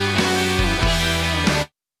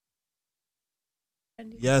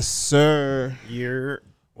Yes, sir.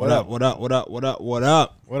 What up? What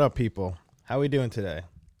up, people? How we doing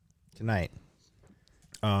tonight?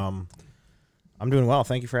 I'm doing well.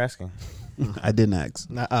 Thank you for asking. I didn't ask.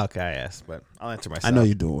 Okay, I asked, but I'll answer myself. I know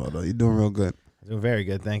you're doing well, though. You're doing real good. Doing very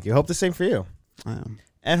good. Thank you. Hope the same for you. I am.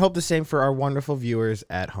 And hope the same for our wonderful viewers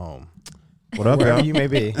at home. What up, wherever y'all? you may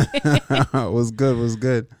be. Was good.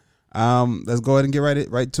 Let's go ahead and get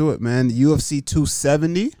right to it, man. UFC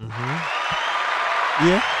 270.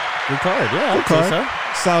 Yeah. Good card. Yeah, Good card. So.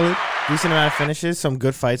 Solid. Decent amount of finishes. Some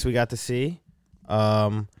good fights we got to see.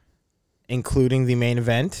 Including the main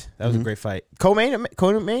event. That was a great fight. Co-main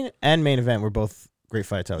and main event were both great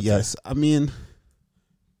fights, I would say. I mean,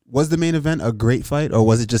 was the main event a great fight, or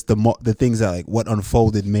was it just the things that, like, what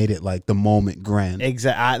unfolded made it, like, the moment grand?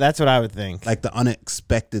 Exactly. That's what I would think. Like, the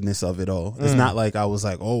unexpectedness of it all. It's not like I was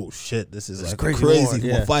like, oh, shit, this is like a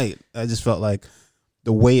crazy fight. I just felt like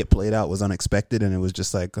the way it played out was unexpected, and it was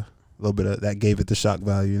just like a little bit of that gave it the shock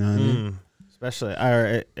value, you know what I mean? Especially,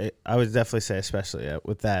 I would definitely say especially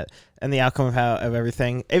with that. And the outcome of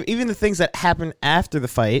everything. Even the things that happened after the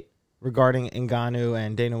fight regarding Ngannou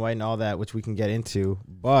and Dana White and all that, which we can get into.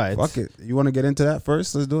 But fuck it. You want to get into that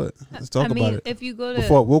first? Let's do it. Let's talk about it. If you go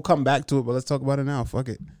to... We'll come back to it, but let's talk about it now. Fuck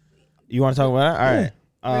it. You want to talk about it?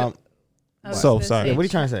 All right. Sorry. What are you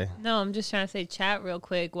trying to say? No, I'm just trying to say chat real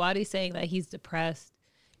quick. Wadi's saying that he's depressed.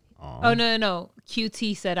 Oh, no.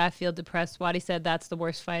 QT said, I feel depressed. Wadi said, that's the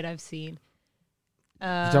worst fight I've seen.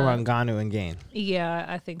 You're talking about Ngannou and Gane. Yeah,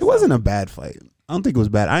 I think it wasn't a bad fight. I don't think it was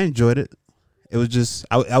bad. I enjoyed it. It was just,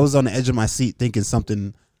 I was on the edge of my seat thinking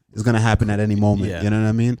something is going to happen at any moment. Yeah. You know what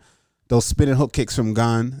I mean? Those spinning hook kicks from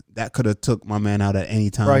Gane, that could have took my man out at any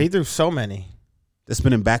time. Bro, he threw so many. The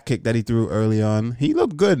spinning back kick that he threw early on, he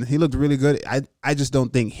looked good. He looked really good. I just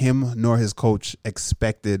don't think him nor his coach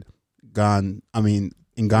expected Ngannou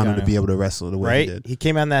to be able to wrestle the way he did. He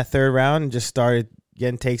came out in that third round and just started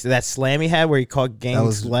getting takes. That slam he had where he caught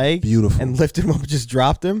Gane's leg beautiful. And lifted him up, just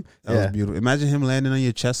dropped him. That was beautiful. Imagine him landing on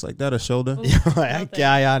your chest like that or shoulder.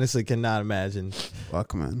 I honestly cannot imagine.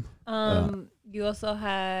 Fuck, man. You also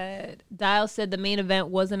had Dial said the main event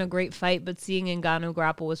wasn't a great fight, but seeing Ngannou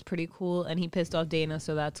grapple was pretty cool, and he pissed off Dana,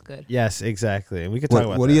 so that's good. Yes, exactly. And we could talk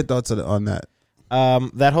about that. What are your thoughts on that?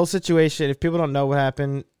 That whole situation, if people don't know what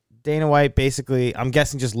happened, Dana White basically, I'm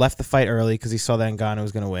guessing, just left the fight early because he saw that Ngannou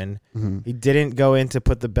was going to win. He didn't go in to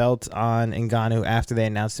put the belt on Ngannou after they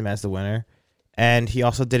announced him as the winner. And he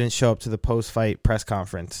also didn't show up to the post-fight press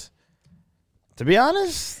conference. To be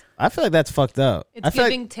honest, I feel like that's fucked up. It's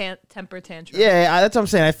giving temper tantrum. Yeah, that's what I'm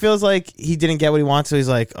saying. It feels like he didn't get what he wants, so he's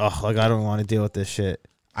like, I don't want to deal with this shit.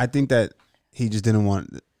 I think that he just didn't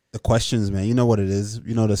want the questions, man. You know what it is.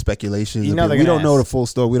 You know the speculations. We don't know the full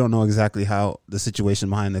story. We don't know exactly how the situation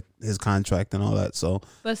behind his contract and all that. So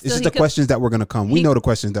it's just the questions that were going to come. We know the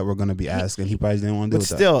questions that were going to be asked, and he probably didn't want to do it.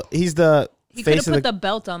 But still, he's the he could have put the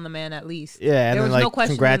belt on the man at least. Yeah, and there then, was no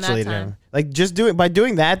question congratulated him. Like, just by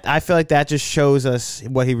doing that, I feel like that just shows us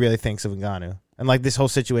what he really thinks of Ngannou and like this whole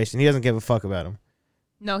situation. He doesn't give a fuck about him.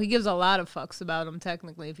 No, he gives a lot of fucks about him.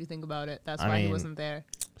 Technically, if you think about it, that's why he wasn't there.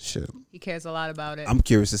 Shit, he cares a lot about it. I'm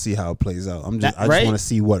curious to see how it plays out. I just want to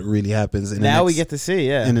see what really happens. We get to see.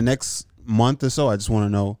 Yeah, in the next month or so, I just want to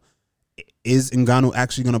know: is Ngannou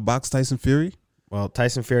actually going to box Tyson Fury? Well,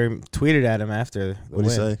 Tyson Fury tweeted at him after the win. What did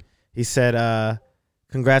he say? He said,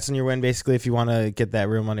 congrats on your win, basically, if you want to get that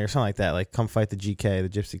real money or something like that. Like, come fight the GK, the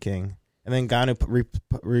Gypsy King. And then Ngannou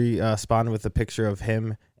responded with a picture of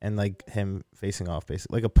him and, like, him facing off,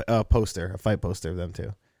 basically. Like a fight poster of them,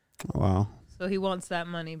 too. Oh, wow. So he wants that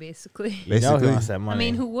money, basically. He wants that money. I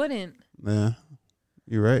mean, who wouldn't? Yeah.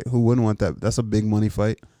 You're right. Who wouldn't want that? That's a big money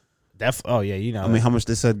fight. Oh, yeah, you know. I mean, how much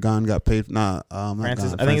they said Gane got paid?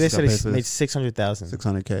 Francis, I think they said he made $600,000.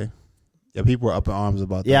 $600K. Yeah, people were up in arms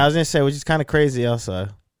about that. Yeah, I was going to say, which is kind of crazy also.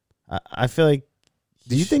 I feel like...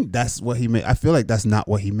 Do you think that's what he made? I feel like that's not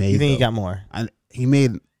what he made. You think he got more? I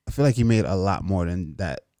feel like he made a lot more than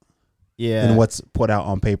that. Yeah. Than what's put out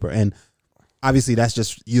on paper. And obviously that's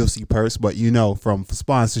just UFC purse, but from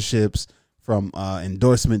sponsorships, from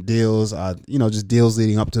endorsement deals, just deals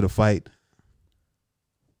leading up to the fight,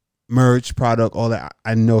 merch, product, all that.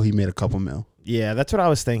 I know he made a couple mil. Yeah, that's what I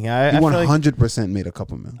was thinking. He 100% made a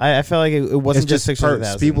couple mil. I feel like it wasn't just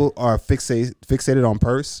 $600,000. People are fixated on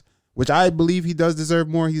purse, which I believe he does deserve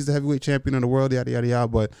more. He's the heavyweight champion of the world, yada, yada, yada.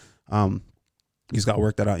 But he's got to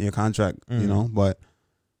work that out in your contract, but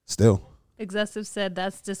still. Excessive said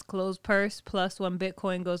that's disclosed purse, plus when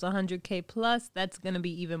Bitcoin goes 100K plus, that's going to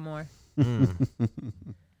be even more. And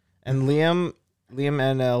Liam Liam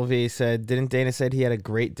NLV said, "Didn't Dana said he had a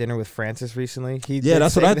great dinner with Francis recently?"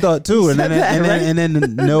 That's what I thought too. And then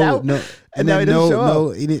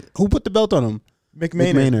who put the belt on him?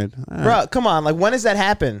 McMaynard. Right. Bro, come on! Like, when does that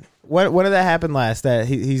happen? When did that happen last? That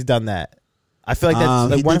he's done that? I feel like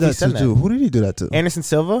that's like, when have he done that? Who did he do that to? Anderson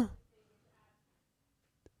Silva.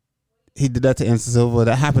 He did that to Anderson Silva.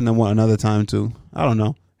 That happened to another time too. I don't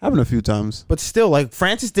know. Happened a few times, but still, like,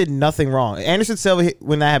 Francis did nothing wrong. Anderson Silva,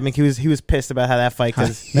 when that happened, he was pissed about how that fight,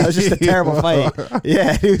 because that was just a terrible fight.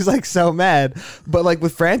 Yeah, he was like so mad. But like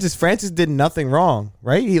with Francis did nothing wrong,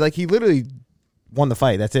 right? He literally won the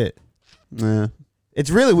fight. That's it. Yeah, it's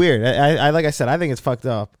really weird. I like I said, I think it's fucked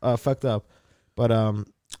up. But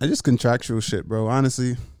I just contractual shit, bro.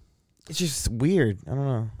 Honestly, it's just weird. I don't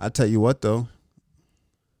know. I tell you what, though.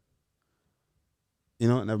 You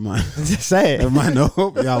know what? Never mind. Just say it. Never mind. No,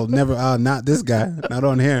 y'all never. Not this guy. Not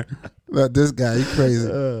on here. Not this guy. He's crazy.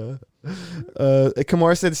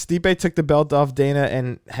 Kimura said Stipe took the belt off Dana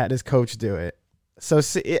and had his coach do it. So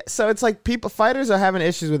it's like fighters are having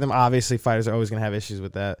issues with him. Obviously, fighters are always gonna have issues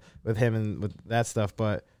with him and with that stuff.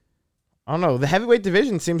 But I don't know. The heavyweight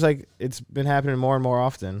division seems like it's been happening more and more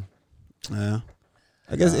often. Yeah,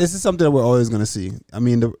 I guess this is something that we're always gonna see. I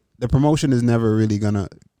mean, the promotion is never really gonna.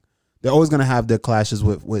 They're always going to have their clashes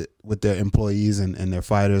with their employees and their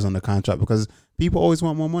fighters on the contract, because people always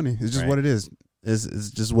want more money. It's just what it is. It's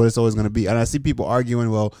just what it's always going to be. And I see people arguing,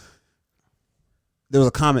 well, there was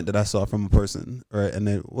a comment that I saw from a person, right? And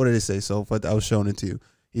then what did they say? So I was showing it to you.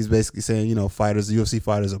 He's basically saying, UFC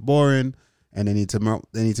fighters are boring, and they need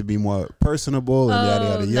to be more personable and yada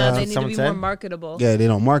yada yada. They need to be more marketable. Yeah, they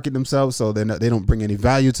don't market themselves, so they don't bring any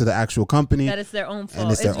value to the actual company. That it's their own fault.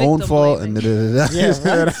 And it's their own fault. And yeah,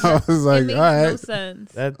 I was like, all right, no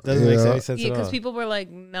sense. That doesn't make any sense. Yeah, because people were like,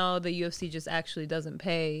 no, the UFC just actually doesn't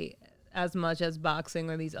pay as much as boxing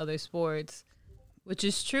or these other sports, which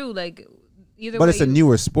is true. Like either, but it's a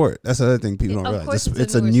newer sport. That's the other thing people don't realize.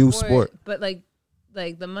 It's a new sport. But like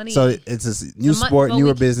the money. So it's a new sport,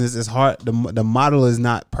 newer business. It's hard. The model is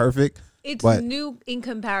not perfect. It's new in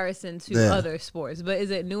comparison to other sports. But is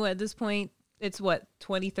it new at this point? It's what,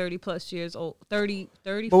 20, 30 plus years old, 30,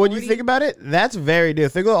 But 40? when you think about it, that's very new.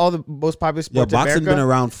 Think of all the most popular sports. Boxing been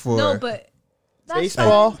around for. No, but that's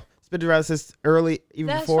baseball. It's been around since early, even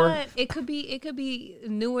that's before. Fine. It could be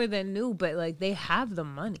newer than new, but like they have the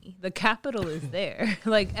money. The capital is there.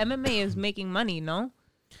 Like MMA is making money, no?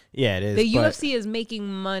 Yeah, it is. The UFC is making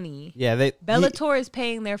money. Yeah, Bellator is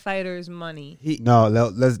paying their fighters money.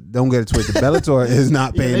 Let's don't get it twisted. Bellator is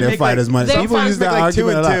not paying their fighters money. People use that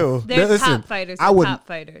argument a lot. They're top fighters. Top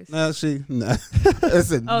fighters. No, listen.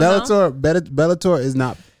 Bellator is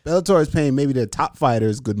not. Bellator is paying maybe their top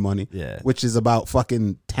fighters good money. Yeah, which is about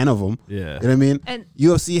fucking 10 of them. Yeah, you know what I mean. And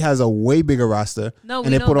UFC has a way bigger roster. And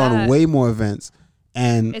they put on way more events.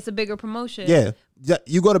 And it's a bigger promotion. Yeah.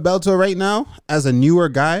 You go to Bellator right now as a newer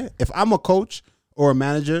guy. If I'm a coach or a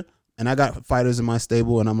manager and I got fighters in my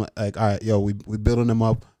stable and I'm like, all right, we building them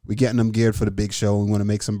up. We getting them geared for the big show. We want to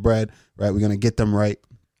make some bread, right? We're going to get them right.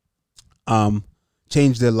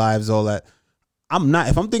 Change their lives, all that.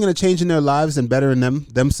 If I'm thinking of changing their lives and bettering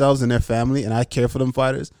themselves and their family, and I care for them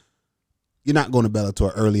fighters, you're not going to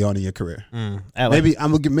Bellator early on in your career.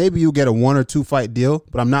 Maybe you get a 1 or 2 fight deal,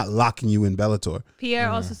 but I'm not locking you in Bellator. Pierre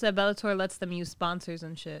also said Bellator lets them use sponsors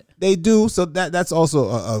and shit. They do, so that's also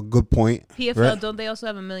a good point. PFL, right? Don't they also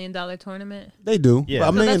have $1 million tournament? They do. Yeah,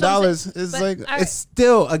 but $1 million is like it's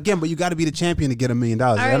still but you got to be the champion to get $1 million.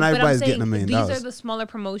 Not everybody's getting $1 million. These are the smaller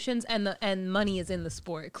promotions, and money is in the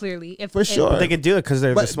sport. Clearly, for sure they could do it because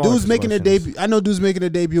they're the smaller dudes making their debut. I know dudes making their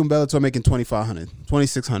debut in Bellator making $2,500,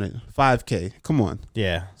 $2,600, $5,000. Come on.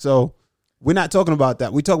 Yeah. So we're not talking about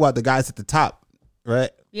that. We talk about the guys at the top, right?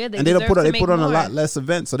 Yeah, they put on a lot less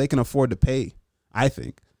events, so they can afford to pay. I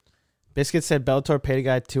think. Biscuit said Bellator paid a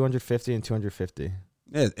guy $250 and $250.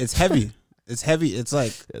 Yeah, it's heavy. It's heavy. It's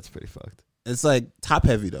like that's pretty fucked. It's like top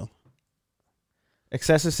heavy though.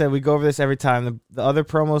 Excessive said we go over this every time. The other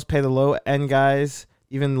promos pay the low end guys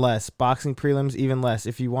even less. Boxing prelims even less.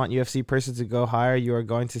 If you want UFC persons to go higher, you are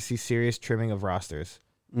going to see serious trimming of rosters.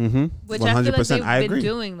 Mm-hmm. Which 100%, I feel like they've been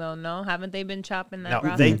doing though. No, haven't they been chopping that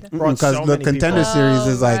roster? Because the contender series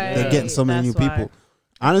is like they're getting so many new people.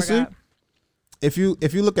 Honestly, if you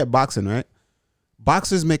look at boxing, right,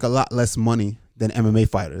 boxers make a lot less money than MMA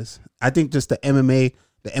fighters. I think just the MMA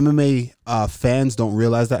fans don't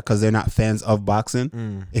realize that because they're not fans of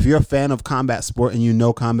boxing. If you're a fan of combat sport and you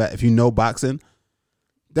know combat, if you know boxing,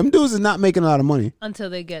 them dudes is not making a lot of money until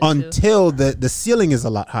the ceiling is a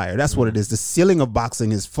lot higher. That's what it is. The ceiling of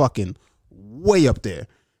boxing is fucking way up there,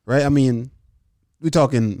 right? I mean, we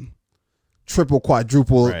talking triple,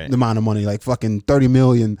 quadruple the amount of money, like fucking 30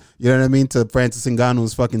 million. You know what I mean? To Francis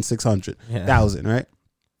Ngannou's fucking 600,000, right?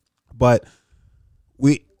 But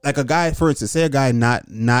we like a guy, for instance, say a guy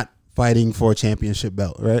not fighting for a championship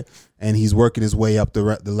belt, right? And he's working his way up the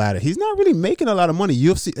ladder. He's not really making a lot of money.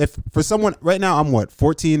 UFC, if for someone right now, I'm what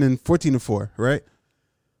 14 and 4, right?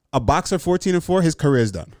 A boxer 14-4, his career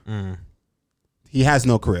is done. He has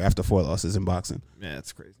no career after 4 losses in boxing. Yeah,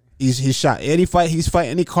 that's crazy. He's shot any fight. He's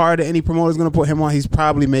fighting any card that any promoter is going to put him on. He's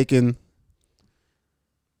probably making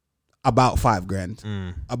about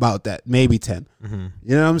 $5,000, about that, maybe 10. You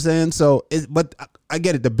know what I'm saying? So, but I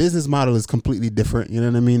get it. The business model is completely different. You know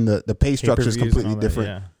what I mean? The pay structure is completely different.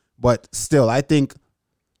 Yeah. But still, I think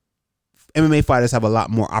MMA fighters have a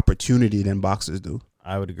lot more opportunity than boxers do.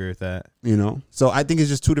 I would agree with that. You know, so I think it's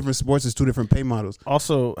just 2 different sports. It's 2 different pay models.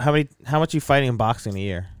 Also, how much you fighting in boxing a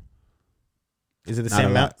year? Is it the same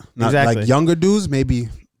amount? Exactly. Like younger dudes, maybe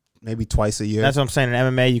twice a year. That's what I'm saying. In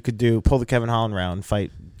MMA, you could pull the Kevin Holland round,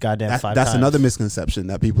 fight goddamn 5 times. That's another misconception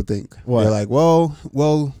that people think. What? They're like,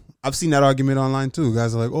 well, I've seen that argument online too.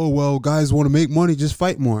 Guys are like, oh, well, guys want to make money, just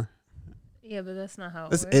fight more. Yeah, but that's not how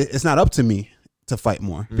it works. It's not up to me to fight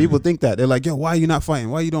more. People think that. They're like, yo, why are you not fighting?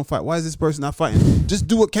 Why you don't fight? Why is this person not fighting? Just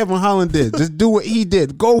do what Kevin Holland did. Just do what he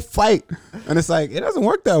did. Go fight. And it's like, it doesn't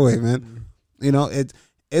work that way, man. You know, it's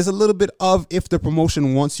a little bit of if the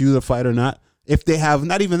promotion wants you to fight or not. If they have,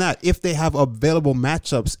 not even that, if they have available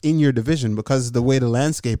matchups in your division, because the way the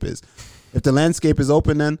landscape is. If the landscape is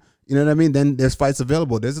open, then, you know what I mean? Then there's fights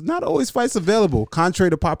available. There's not always fights available. Contrary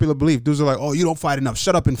to popular belief, dudes are like, oh, you don't fight enough.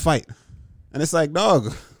 Shut up and fight. And it's like,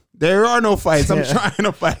 dog, there are no fights. I'm trying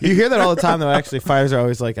to fight. You hear that all the time, though. Actually, fighters are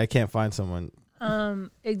always like, I can't find someone.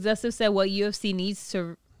 Excessive said what UFC needs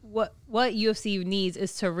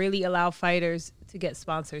is to really allow fighters to get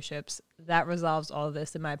sponsorships. That resolves all of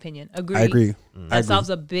this, in my opinion. I agree. That solves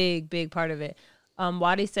a big part of it.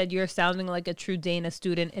 Wadi said, you're sounding like a true Dana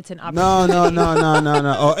student. It's an opportunity.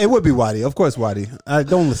 No. Oh, it would be Wadi. Of course, Wadi.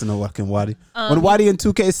 Don't listen to fucking Wadi. When Wadi in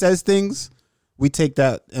 2K says things, we take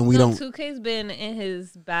that and we don't. 2K's been in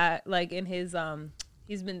his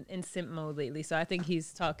he's been in simp mode lately, so I think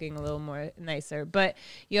he's talking a little more nicer. But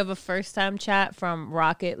you have a first time chat from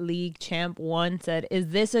Rocket League Champ 1 said, is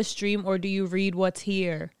this a stream or do you read what's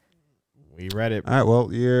here? We read it. All right,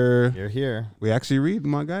 well, you're here. We actually read,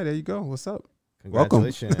 my guy. There you go. What's up?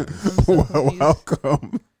 Congratulations.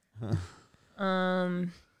 Welcome.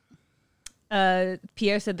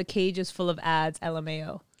 Pierre said the cage is full of ads,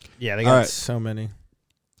 LMAO. Yeah, they got so many.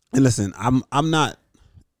 And listen, I'm not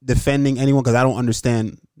defending anyone because I don't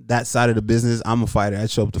understand that side of the business. I'm a fighter. I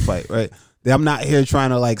show up to fight, right? I'm not here trying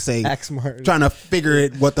to like say, trying to figure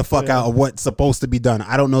it what the fuck out of what's supposed to be done.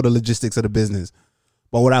 I don't know the logistics of the business.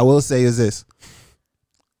 But what I will say is this.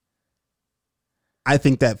 I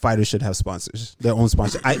think that fighters should have sponsors, their own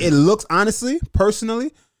sponsor. It looks, honestly,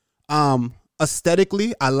 personally,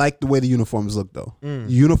 aesthetically, I like the way the uniforms look, though.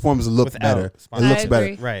 Uniforms look better. It looks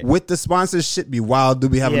better. Right. With the sponsors, shit be wild. Do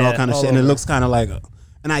be having all kind of shit. And it looks kind of like,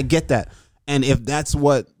 and I get that. And if that's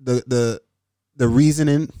what the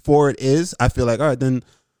reasoning for it is, I feel like, all right, then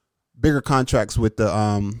bigger contracts with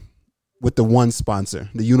the one sponsor,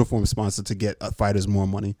 the uniform sponsor, to get fighters more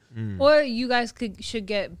money. Or you guys should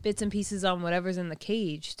get bits and pieces on whatever's in the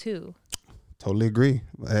cage, too. Totally agree.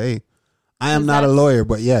 Hey. I am not a lawyer,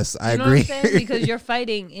 but yes, I agree. What I'm saying? Because you're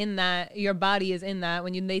fighting in that, your body is in that.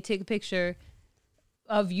 When they take a picture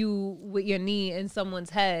of you with your knee in someone's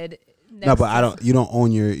head. No, but you don't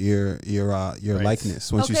own your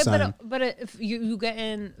likeness once you sign. But if you get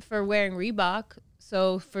in for wearing Reebok,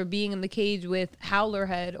 so for being in the cage with Howler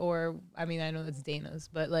Head, or I mean, I know that's Dana's,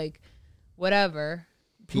 but like whatever,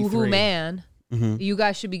 Boohoo Man, you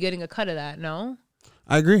guys should be getting a cut of that. No.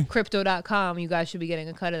 I agree. Crypto.com, you guys should be getting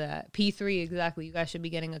a cut of that. P3, exactly. You guys should be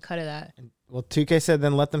getting a cut of that. Well, 2K said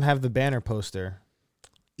then let them have the banner poster.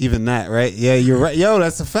 Even that, right? Yeah, you're right. Yo,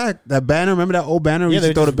 that's a fact. That banner, remember that old banner? We used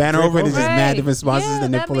to throw the banner over it. It's just mad different sponsors,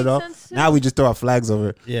 and they pull it off. Now we just throw our flags over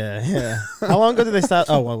it. Yeah. How long ago did they stop?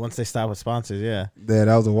 Oh, well, once they stopped with sponsors, yeah. Yeah,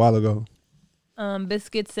 that was a while ago.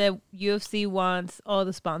 Biscuit said UFC wants all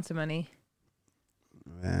the sponsor money.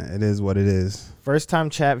 Man, it is what it is. First time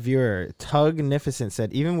chat viewer Tugnificent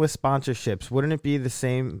said, even with sponsorships, wouldn't be in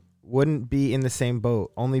the same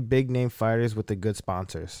boat. Only big name fighters with the good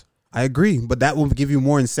sponsors. I agree, but that will give you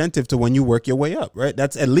more incentive to when you work your way up, right?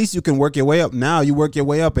 That's at least you can work your way up. Now you work your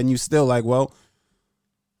way up and you still like, well,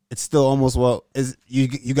 it's still almost, well, is you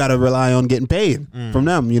got to rely on getting paid from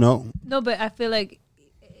them, you know? No, but I feel like,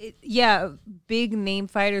 big name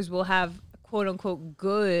fighters will have quote unquote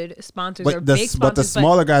good sponsors but or big sponsors. But the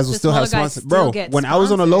smaller guys will still have sponsors. Bro, when I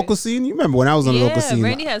was on the local scene, you remember when I was on the local scene?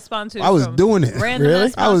 Randy had sponsors. I was doing it.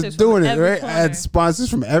 Really? I was doing it, right? Corner. I had sponsors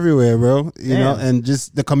from everywhere, bro. You know, and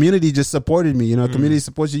just the community just supported me. You know, community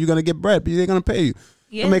supports you. You're gonna get bread, but they're gonna pay you.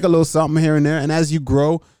 Yeah. You make a little something here and there, and as you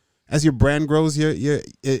grow, as your brand grows,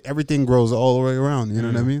 everything grows all the way around. You know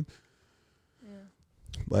what I mean? Yeah.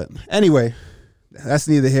 But anyway, that's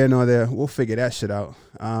neither here nor there. We'll figure that shit out.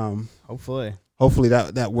 Hopefully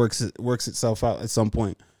that works itself out at some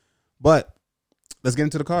point. But let's get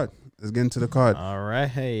into the card. All right.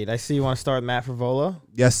 Hey, I see you want to start with Matt Frevola.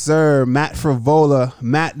 Yes, sir. Matt Frevola.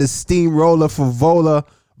 Matt the Steamroller Frevola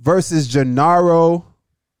versus Gennaro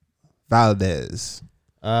Valdez.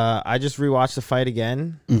 I just rewatched the fight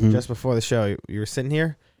again just before the show. You were sitting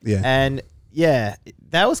here. Yeah. And yeah,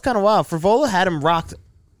 that was kind of wild. Frevola had him rocked.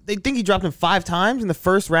 They think he dropped him 5 times in the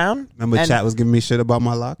first round. Remember chat was giving me shit about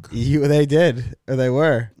my lock? They did. Or they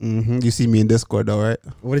were. Mm-hmm. You see me in Discord though, right?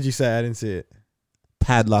 What did you say? I didn't see it.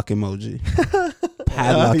 Padlock emoji.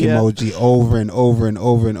 Padlock emoji over and over and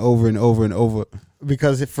over and over and over and over.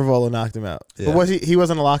 Because Frevola knocked him out. Yeah. But he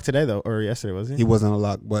wasn't a lock today though, or yesterday, was he? He wasn't a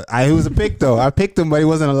lock, but he was a pick though. I picked him, but he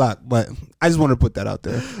wasn't a lock. But I just wanted to put that out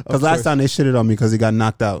there because last time they shitted on me because he got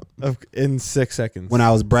knocked out in 6 seconds when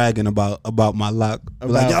I was bragging about my lock.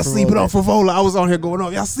 Like y'all sleeping on Frevola. I was on here going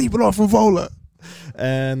off. Y'all sleeping on Frevola.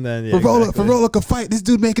 And then Frevola could fight. This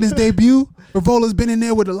dude making his debut. Frevola's been in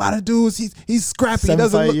there with a lot of dudes. He's scrappy. He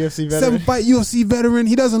doesn't look, seven-fight UFC veteran.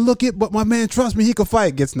 He doesn't look it, but my man, trust me, he could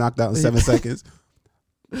fight. Gets knocked out in 7 seconds.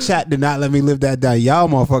 Chat did not let me live that down. Y'all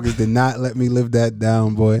motherfuckers did not let me live that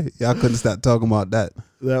down, boy. Y'all couldn't stop talking about that.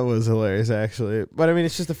 That was hilarious, actually. But I mean,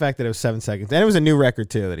 it's just the fact that it was 7 seconds. And it was a new record,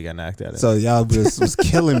 too, that he got knocked out. So y'all was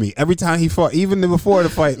killing me. Every time he fought, even before the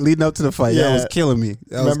fight, leading up to the fight, y'all was killing me.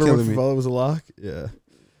 Remember when Frevola was a lock? Yeah.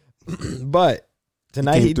 But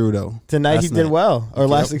tonight he did well. Or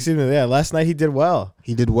last night he did well.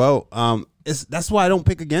 He did well. That's why I don't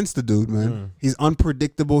pick against the dude, man. He's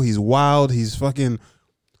unpredictable. He's wild. He's fucking...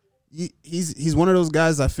 He's one of those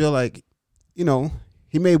guys I feel like, you know,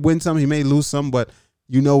 he may win some, he may lose some, but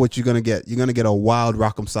you know what you're going to get. You're going to get a wild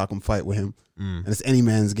rock'em sock'em fight with him. And it's any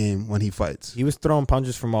man's game when he fights. He was throwing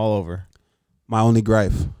punches from all over. My only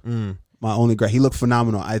gripe. He looked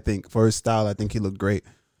phenomenal, I think. For his style, I think he looked great.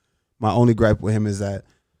 My only gripe with him is that,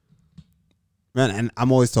 man, and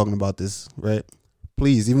I'm always talking about this, right?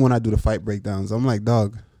 Please, even when I do the fight breakdowns, I'm like,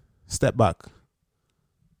 dog, step back.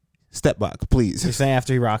 Step back, please. You're saying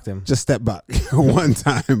after he rocked him. Just step back one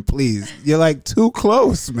time, please. You're like too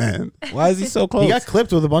close, man. Why is he so close? He got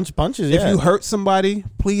clipped with a bunch of punches. If you hurt somebody,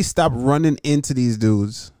 please stop running into these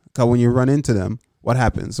dudes. Because when you run into them, what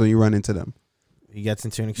happens when you run into them? He gets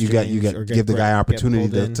into an exchange. You give the guy opportunity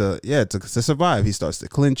to survive. He starts to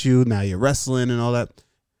clinch you. Now you're wrestling and all that.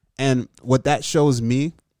 And what that shows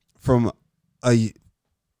me from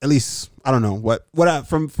at least, I don't know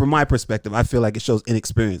from my perspective, I feel like it shows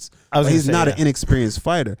inexperience. He's not an inexperienced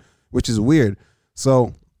fighter, which is weird.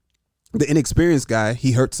 So the inexperienced guy,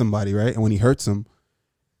 he hurts somebody, right? And when he hurts him,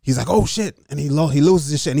 he's like, oh shit. And he loses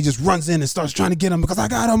his shit and he just runs in and starts trying to get him because I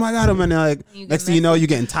got him. And like, next thing you know, you're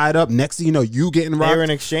getting tied up. Next thing you know, you getting rocked. They were in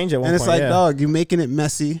exchange at one point. And it's like, dog, you're making it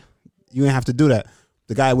messy. You ain't have to do that.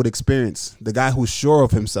 The guy with experience, the guy who's sure of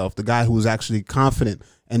himself, the guy who's actually confident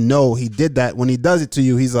and know he did that. When he does it to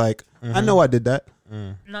you, he's like, I know I did that.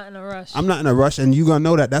 Not in a rush. I'm not in a rush, and you gonna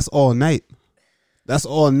know that. That's all night. That's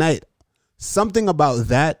all night. Something about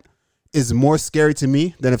that is more scary to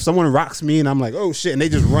me than if someone rocks me and I'm like, oh shit, and they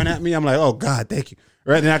just run at me. I'm like, oh God, thank you.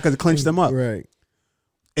 Right? And I could clinch them up. Right.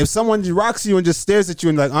 If someone rocks you and just stares at you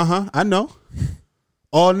and like, I know.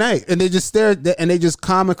 All night. And they just stare and they just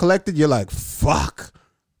calm and collected, you're like, fuck.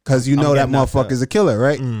 Because you know that motherfucker's a killer,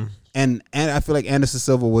 right? And I feel like Anderson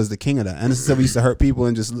Silva was the king of that. Anderson Silva used to hurt people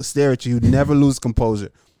and just stare at you. He'd never lose composure.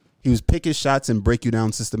 He was pick his shots and break you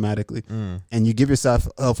down systematically. And you give yourself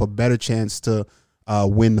a better chance to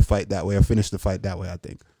win the fight that way or finish the fight that way, I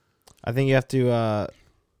think. I think you have to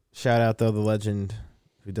shout out, though, the legend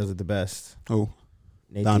who does it the best. Who?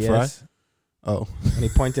 Nate Don Diaz. Fry? Oh. And he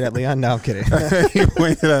pointed at Leon. No, I'm kidding. He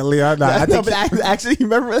pointed at Leon. No, actually, you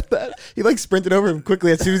remember that? He like sprinted over him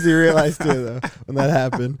quickly as soon as he realized too, though, when that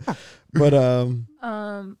happened. But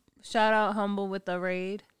shout out Humble with the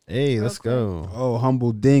raid. Hey, let's go. Oh,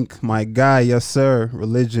 Humble Dink, my guy, yes sir.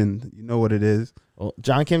 Religion, you know what it is. Well,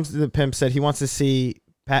 John Kim the Pimp said he wants to see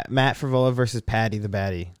Matt Frevola versus Patty the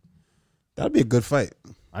Baddie. That'd be a good fight.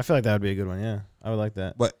 I feel like that would be a good one. Yeah, I would like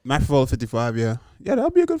that. But Matt Frevola 55, yeah,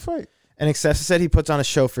 that'd be a good fight. And Excessa said he puts on a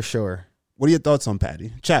show for sure. What are your thoughts on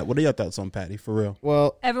Patty? Chat, what are your thoughts on Patty, for real?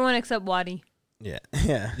 Well, everyone except Waddy. Yeah.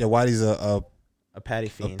 Whitey's a Paddy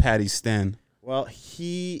fiend. A Paddy stan. Well,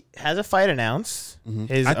 he has a fight announced.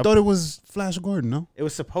 Mm-hmm. I thought it was Flash Gordon. No, it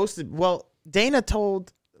was supposed to. Well, Dana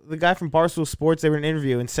told the guy from Barstool Sports, they were in an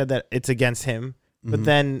interview and said that it's against him. Mm-hmm. But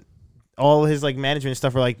then all his like management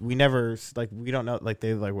stuff were like, we never, like, we don't know. Like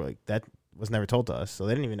they were like, that was never told to us, so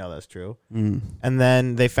they didn't even know that's true. And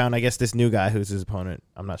then they found, I guess, this new guy who's his opponent.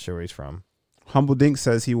 I'm not sure where he's from. Humble Dink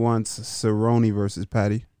says he wants Cerrone versus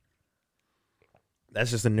Paddy.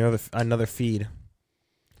 That's just another feed.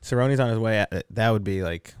 Cerrone's on his way. That would be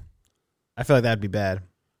like, I feel like that'd be bad.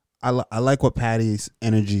 I like what Paddy's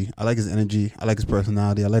energy. I like his energy. I like his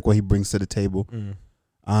personality. I like what he brings to the table.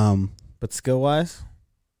 But skill wise,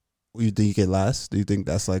 you think he get last? Do you think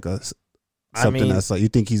that's like something that's like, you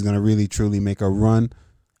think he's gonna really truly make a run?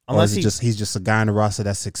 Unless he's just a guy on the roster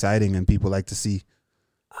that's exciting and people like to see.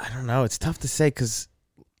 I don't know. It's tough to say because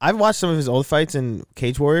I've watched some of his old fights in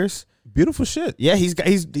Cage Warriors. Beautiful shit. Yeah, he's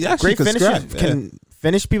great finisher. Can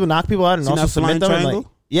finish people, knock people out, and also submit them.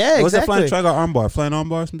 Triangle? Yeah, exactly. Was it flying triangle or armbar? Flying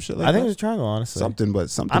armbar, some shit like that? I think it was a triangle, honestly. Something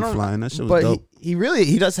flying. That shit was dope.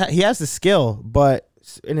 He has the skill, but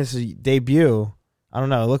in his debut, I don't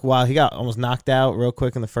know. Look wild. He got almost knocked out real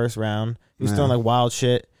quick in the first round. He was throwing like wild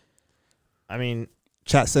shit. I mean,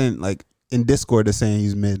 chat saying like in Discord, they're saying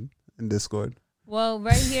he's mid in Discord. Well,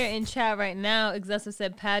 right here in chat right now, Excessive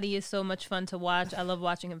said Paddy is so much fun to watch. I love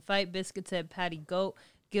watching him fight. Biscuit said Paddy GOAT.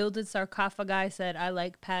 Gilded Sarcophagi said I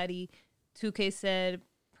like Paddy. 2K said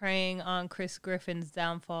preying on Chris Griffin's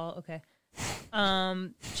downfall. Okay.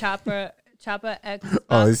 Chopper X.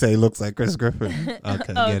 Oh, he say he looks like Chris Griffin.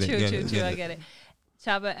 Okay. True. I get it.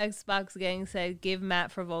 Chopper Xbox Gang said give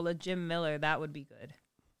Matt Frivola Jim Miller. That would be good.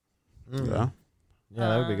 Yeah,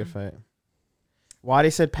 that would be a good fight.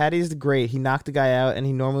 Waddy said Paddy's the great. He knocked the guy out and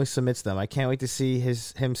he normally submits them. I can't wait to see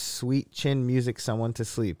him sweet chin music someone to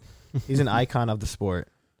sleep. He's an icon of the sport.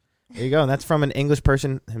 There you go. And that's from an English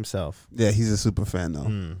person himself. Yeah, he's a super fan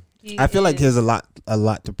though. I feel like he has a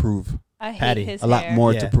lot to prove. I hate his hair. A lot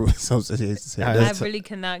more to prove. So I really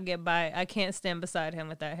cannot get by. I can't stand beside him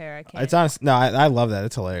with that hair. I can't. It's honest. No, I love that.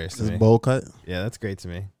 It's hilarious. His bowl cut. Yeah, that's great to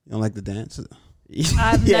me. You don't like the dance?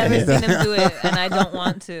 I've never seen him do it, and I don't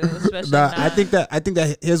want to. Especially I think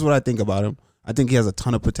that here's what I think about him. I think he has a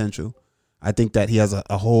ton of potential. I think that he has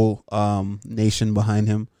a whole nation behind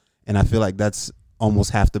him, and I feel like that's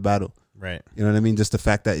almost half the battle. Right. You know what I mean? Just the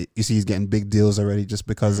fact that you see he's getting big deals already just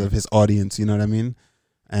because of his audience. You know what I mean?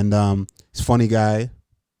 And he's a funny guy,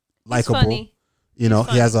 likable. You know,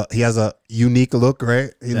 he has a unique look.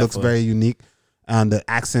 Right? He looks very unique, and the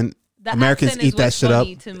accent. Americans eat that shit up.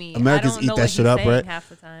 Americans eat that shit up, right? Half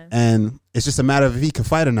the time. And it's just a matter of if he can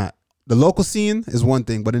fight or not. The local scene is one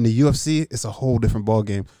thing, but in the UFC, it's a whole different ball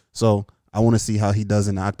game. So I want to see how he does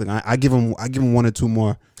in the octagon. I give him one or two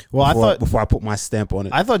more. Well, before I put my stamp on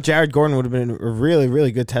it. I thought Jared Gordon would have been a really,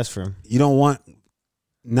 really good test for him. You don't want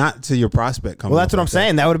not to your prospect coming. Well, that's what I'm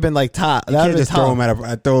saying. That would have been like top. You can't just throw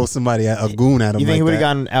him throw somebody a goon at him. You think he would have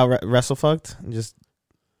gotten out wrestle fucked and just.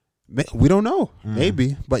 We don't know.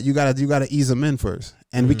 Maybe, but you gotta ease him in first,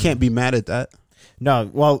 and we can't be mad at that. No,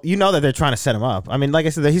 well, you know that they're trying to set him up. I mean, like I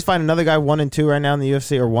said, he's fighting another guy 1 and 2 right now in the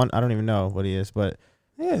UFC, or one. I don't even know what he is, but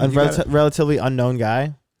a relatively unknown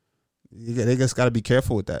guy. They just gotta be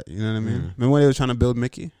careful with that. You know what I mean? Remember when they were trying to build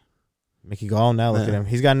Mickey Gall? Now look at him.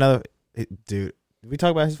 He's got another dude. Did we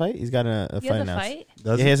talk about his fight? He's got a fight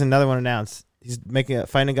announced. He has another one announced. He's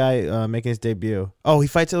fighting a guy making his debut. Oh, he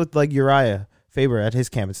fights it with like Uriah Faber at his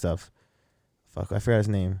camp and stuff. Fuck, I forgot his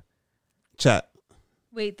name. Chat.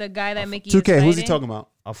 Wait, the guy that Mickey 2K, who's he talking about?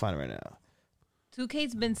 I'll find it right now.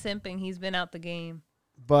 2K's been simping. He's been out the game.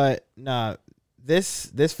 But nah, this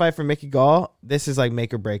fight for Mickey Gall, this is like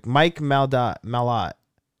make or break. Mike Malott.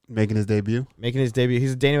 Making his debut?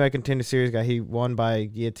 He's a Dana White Contender Series guy. He won by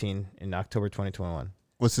guillotine in October 2021.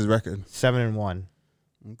 What's his record? 7-1.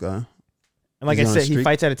 Okay. And like I said, he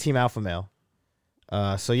fights at a Team Alpha Male.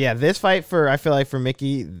 So yeah, this fight I feel like for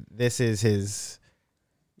Mickey, this is his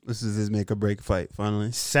make or break fight.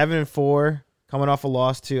 Finally, 7-4, coming off a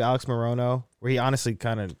loss to Alex Morono, where he honestly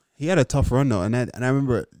he had a tough run though, and I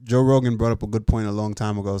remember Joe Rogan brought up a good point a long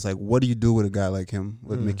time ago. It's like, what do you do with a guy like him,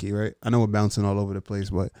 with Mickey? Right? I know we're bouncing all over the place,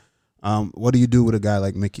 but what do you do with a guy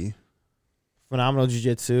like Mickey? Phenomenal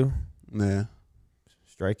jiu-jitsu. Yeah,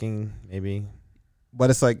 striking maybe, but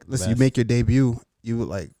it's like, listen, you make your debut,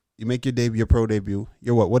 You make your pro debut.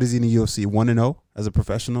 You're what? What is he in the UFC? 1-0 as a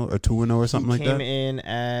professional, or 2-0 or something like that? He came in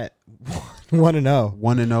at 1-0.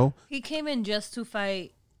 1-0. He came in just to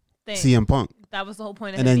fight CM Punk. That was the whole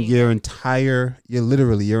point of it. And then your entire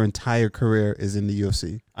career is in the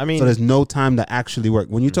UFC. I mean, so there's no time to actually work.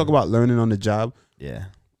 When you talk about learning on the job, yeah,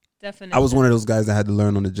 Definitely. I was one of those guys that had to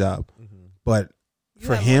learn on the job. Mm-hmm. But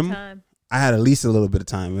for him, I had at least a little bit of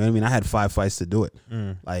time. I mean, I had 5 fights to do it.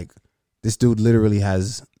 Like, this dude literally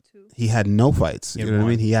he had no fights. You know what I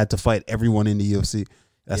mean? He had to fight everyone in the UFC.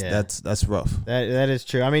 That's rough. That is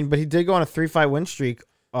true. I mean, but he did go on a 3-fight win streak,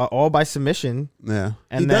 all by submission. Yeah,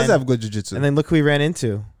 and he does have good jiu-jitsu. And then look who he ran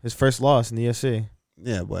into, his first loss in the UFC.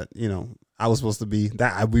 Yeah, but I was supposed to be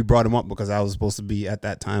that. We brought him up because I was supposed to be at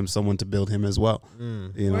that time someone to build him as well.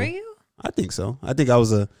 Were you? I think so. I think I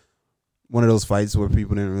was one of those fights where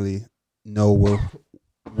people didn't really know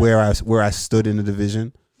where I stood in the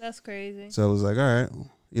division. That's crazy. So it was like, all right,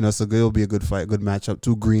 so it'll be a good fight, good matchup.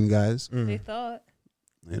 2 green guys. They thought.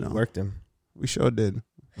 Worked him. We sure did.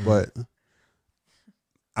 But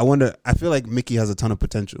I feel like Mickey has a ton of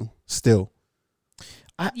potential still.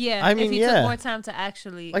 I mean, if he took more time to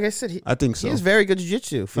actually, like I said, I think so. He has very good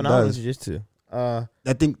jiu-jitsu, phenomenal jiu-jitsu. I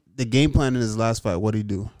think the game plan in his last fight, what did he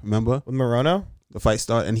do? Remember with Morono? The fight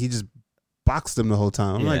started, and he just boxed him the whole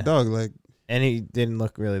time. I'm like, dog, like, and he didn't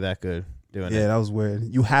look really that good doing it. Yeah, that was weird.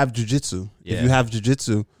 You have jiu-jitsu. Yeah. If you have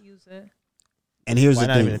jiu-jitsu, use it. And here's the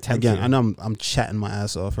thing. Again, I know I'm chatting my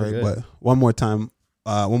ass off, right? But one more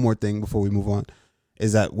thing before we move on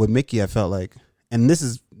is that with Mickey, I felt like, and this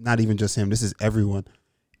is not even just him, this is everyone.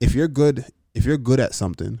 If you're good at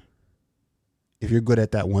something, if you're good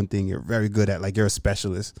at that one thing, you're very good at, like, you're a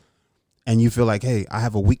specialist, and you feel like, hey, I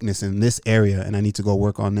have a weakness in this area and I need to go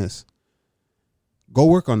work on this. Go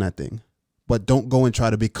work on that thing, but don't go and try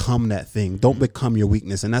to become that thing. Don't become your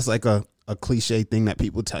weakness. And that's like a cliche thing that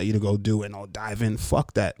people tell you to go do and dive in.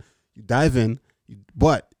 Fuck that. You dive in,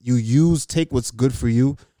 but you take what's good for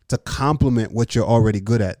you to complement what you're already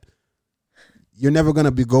good at. You're never going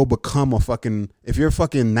to become if you're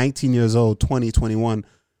fucking 19 years old, 20, 21,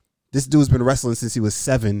 this dude's been wrestling since he was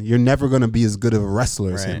 7. You're never going to be as good of a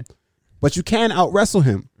wrestler as him. But you can out-wrestle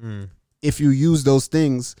him if you use those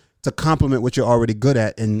things to complement what you're already good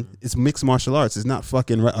at. And it's mixed martial arts. It's not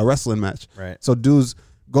fucking a wrestling match. Right. So dudes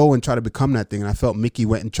go and try to become that thing. And I felt Mickey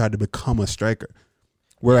went and tried to become a striker.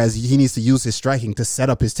 Whereas he needs to use his striking to set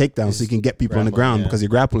up his takedown so he can get people on the ground because your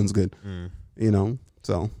grappling's good.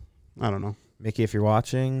 So I don't know. Mickey, if you're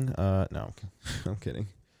watching, no, I'm kidding.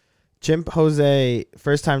 Chimp Jose,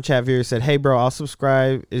 first time chat viewer, said, "Hey bro, I'll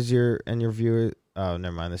subscribe. Is your viewer? Oh,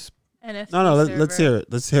 never mind this. NFT no. Let's hear it.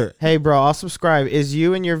 Let's hear it. Hey bro, I'll subscribe. Is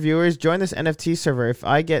you and your viewers join this NFT server? If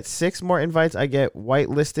I get 6 more invites, I get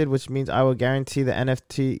whitelisted, which means I will guarantee the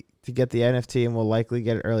NFT to get the NFT and will likely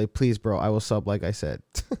get it early. Please, bro, I will sub like I said."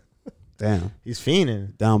 Damn, he's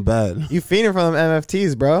fiending. Down bad. You fiending for them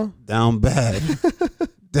NFTs, bro. Down bad.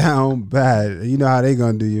 Down bad. You know how they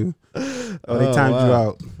gonna do you. They timed you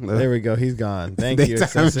out. There we go. He's gone. Thank you. They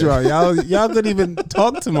timed you out. Y'all couldn't even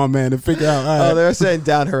talk to my man to figure out. Oh, they were saying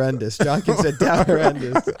down horrendous. Johnkin said down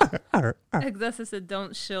horrendous. Exessa said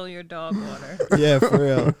don't shill your dog water. Yeah, for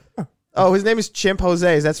real. Oh, his name is Chimp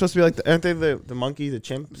Jose. Is that supposed to be like aren't they the monkey, the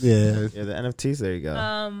chimps? Yeah. Yeah, the NFTs. There you go.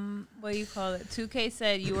 What do you call it? 2K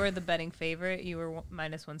said you were the betting favorite. You were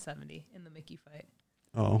minus 170 in the Mickey fight.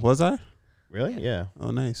 Oh, was I? Really? Yeah.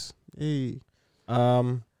 Oh, nice. Hey.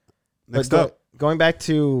 Next up, going back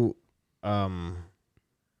to,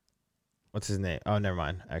 what's his name? Oh, never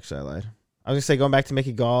mind. Actually, I lied. I was gonna say going back to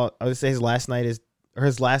Mickey Gall. I was gonna say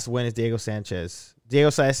his last win is Diego Sanchez. Diego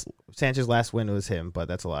Sanchez's last win was him, but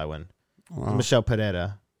that's a lie win. Wow. Michel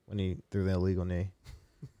Pereira when he threw the illegal knee.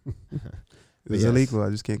 It was illegal. I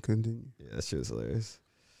just can't continue. Yeah, that shit was hilarious.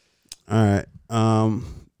 All right.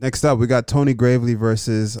 Next up, we got Tony Gravely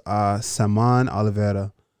versus Saman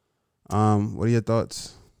Oliveira. What are your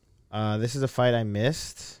thoughts? This is a fight I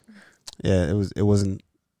missed. Yeah, it wasn't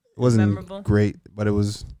memorable. Great, but it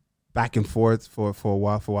was back and forth for a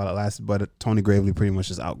while it lasted. But Tony Gravely pretty much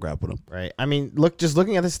just out-grappled him. Right. I mean, just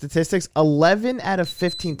looking at the statistics, 11 out of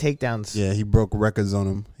 15 takedowns. Yeah, he broke records on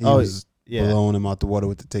him. He was blowing him out the water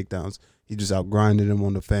with the takedowns. He just out-grinded him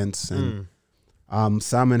on the fence. And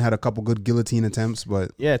Simon had a couple good guillotine attempts,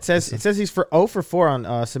 but yeah, it says he's 0 for 4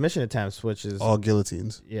 on submission attempts, which is all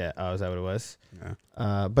guillotines. Yeah. Oh, is that what it was?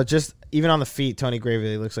 Yeah. But just even on the feet, Tony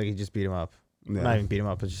Gravely looks like he just beat him up. Yeah. Not even beat him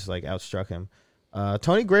up, but just like outstruck him.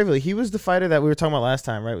 Tony Gravely, he was the fighter that we were talking about last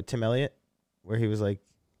time, right? With Tim Elliott, where he was like,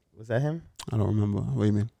 was that him? I don't remember. What do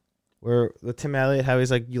you mean? Where with Tim Elliott, how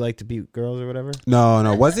he's like, you like to beat girls or whatever?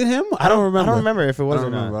 No. Was it him? I don't remember. I don't remember if it was or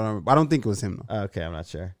not. I don't think it was him, though. Okay, I'm not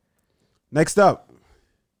sure. Next up,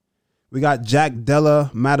 we got Jack Della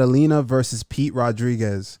Maddalena versus Pete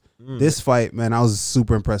Rodriguez. This fight, man, I was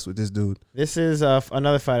super impressed with this dude. This is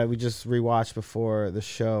another fight that we just rewatched before the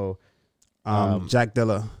show. Jack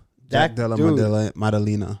Della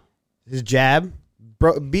Maddalena. His jab,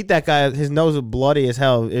 beat that guy. His nose was bloody as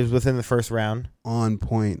hell. It was within the first round. On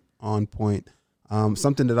point.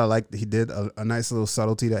 Something that I liked, he did a nice little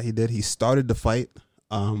subtlety that he did. He started the fight.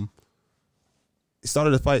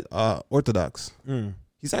 Orthodox.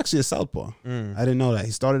 He's actually a southpaw. I didn't know that.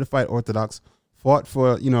 He started the fight orthodox. Fought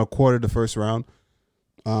for a quarter of the first round,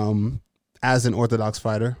 as an orthodox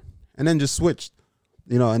fighter, and then just switched.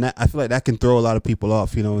 And I feel like that can throw a lot of people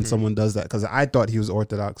off. When someone does that, because I thought he was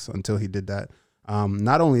orthodox until he did that.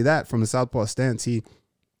 Not only that, from the southpaw stance,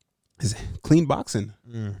 his clean boxing.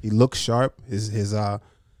 He looked sharp.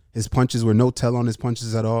 His punches were no tell on his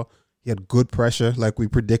punches at all. He had good pressure, like we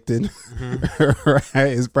predicted. Right,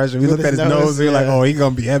 his pressure. We looked at his nose. We were like, "Oh, he's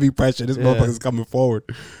gonna be heavy pressure. This motherfucker's coming forward."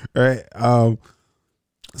 Right.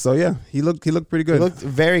 So yeah, he looked pretty good. He looked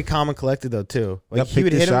very calm and collected though too. Like he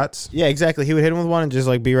would hit shots. Yeah, exactly. He would hit him with one and just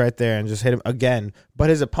like be right there and just hit him again. But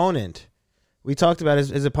his opponent, we talked about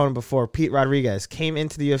his opponent before. Pete Rodriguez came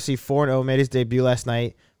into the UFC 4-0, made his debut last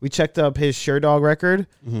night. We checked up his Sherdog record.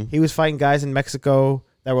 He was fighting guys in Mexico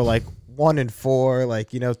that were like 1-4,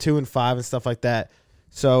 like 2-5 and stuff like that.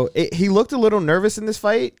 So he looked a little nervous in this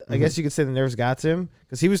fight. I guess you could say the nerves got to him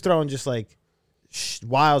because he was throwing just like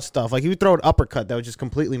wild stuff. Like he would throw an uppercut that would just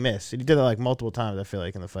completely miss. And he did that like multiple times, I feel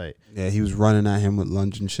like, in the fight. Yeah, he was running at him with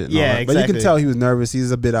lunge and shit. And yeah, exactly. But you can tell he was nervous.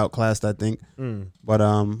 He's a bit outclassed, I think. But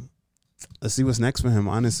let's see what's next for him,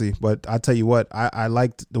 honestly. But I'll tell you what, I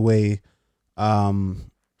liked the way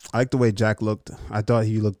Jack looked. I thought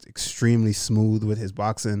he looked extremely smooth with his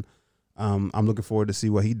boxing. I'm looking forward to see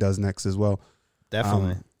what he does next as well.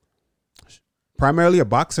 Definitely. Primarily a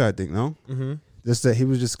boxer, I think, no? Just that he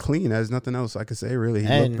was just clean. There's nothing else I could say, really.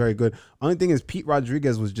 He looked very good. Only thing is Pete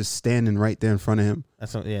Rodriguez was just standing right there in front of him.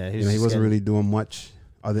 He wasn't really doing much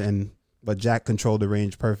but Jack controlled the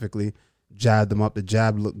range perfectly, jabbed him up. The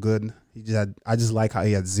jab looked good. I just like how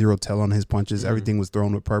he had zero tell on his punches. Everything was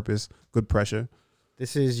thrown with purpose. Good pressure.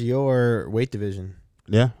 This is your weight division.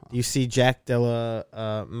 Yeah. Do you see Jack Della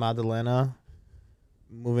Maddalena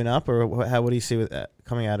moving up, or what do you see with that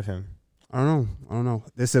coming out of him? I don't know.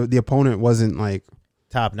 The opponent wasn't like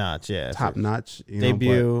top notch. Yeah, top notch.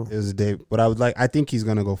 Debut. It was a debut, but I think he's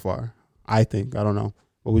gonna go far. I don't know,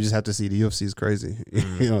 but we just have to see. The UFC is crazy.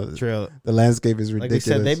 True. The landscape is ridiculous.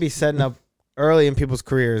 Like we said, they'd be setting up early in people's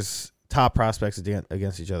careers top prospects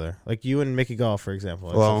against each other, like you and Mickey Gall, for example.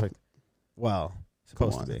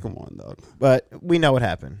 Supposed to be. Come on, dog. But we know what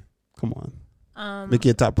happened. Come on. Mickey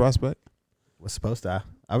a top prospect? Was supposed to.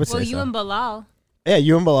 I would say so. Well, you and Bilal. Yeah,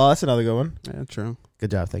 you and Bilal. That's another good one. Yeah, true.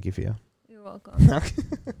 Good job. Thank you, Fia. You're welcome.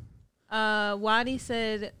 Wadi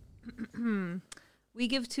said, we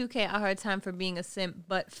give 2K a hard time for being a simp,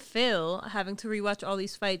 but Phil, having to rewatch all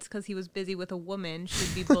these fights because he was busy with a woman,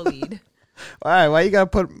 should be bullied. All right, why you got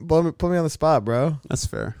to put me on the spot, bro? That's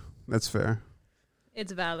fair.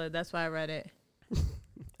 It's valid. That's why I read it.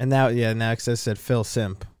 And now it said Phil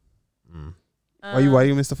simp. Why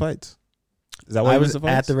you missed the fights? Is that why I you was missed the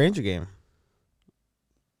fights? at the Ranger game?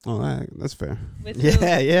 Oh, all right, that's fair.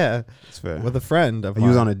 Yeah. That's fair. With a friend of mine. He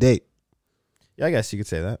was on a date. Yeah, I guess you could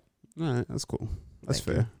say that. All right, that's cool. That's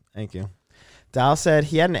fair. Thank you. Dal said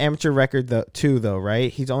he had an amateur record though,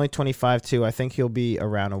 right? He's only 25 too. I think he'll be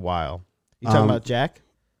around a while. You talking about Jack?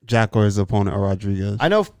 Jack or his opponent or Rodriguez? I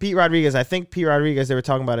know Pete Rodriguez. I think Pete Rodriguez, they were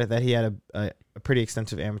talking about it, that he had a pretty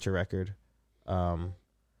extensive amateur record.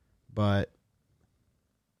 But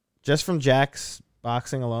just from Jack's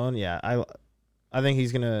boxing alone, yeah, I think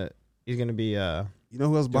he's gonna be you know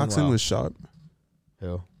who else boxing was sharp?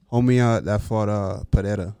 Who? Homie that fought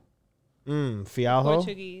Pereira. Fialho?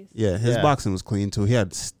 Portuguese. Yeah, his boxing was clean too. He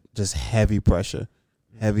had just heavy pressure.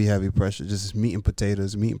 Heavy pressure. Just meat and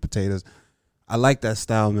potatoes. I like that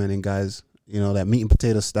style, man, and guys, that meat and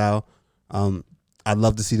potato style. I'd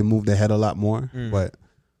love to see them move their head a lot more, but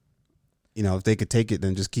if they could take it,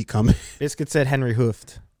 then just keep coming. Biscuit said Henry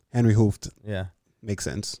Hooft. Yeah. Makes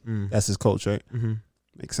sense. That's his coach, right?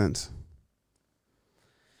 Makes sense.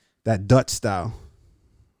 That Dutch style.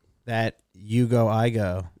 That you go, I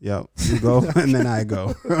go. Yep. You go, and then I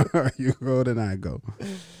go. You go, then I go.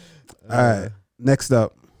 All right. Next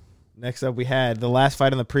up, we had the last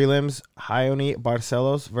fight on the prelims, Raoni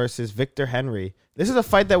Barcelos versus Victor Henry. This is a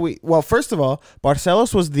fight that first of all,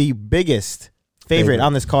 Barcelos was the biggest favorite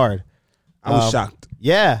on this card. I was shocked.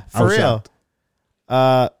 Yeah, for real.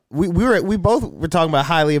 Shocked. We both were talking about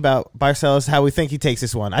highly about Barcelos, how we think he takes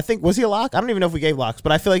this one. I think, was he a lock? I don't even know if we gave locks,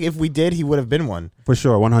 but I feel like if we did, he would have been one. For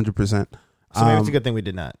sure, 100%. So maybe it's a good thing we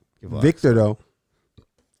did not give locks. Victor, though,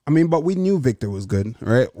 I mean, but we knew Victor was good,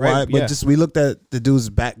 right? Why? But just we looked at the dude's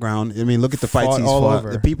background. I mean, look at the fights he's fought,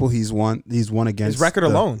 the people he's won. He's won against. His record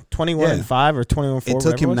alone, 21-5 or 21-4. It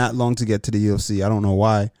took him that long to get to the UFC. I don't know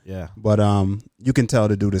why. Yeah, but you can tell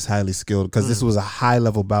the dude is highly skilled because this was a high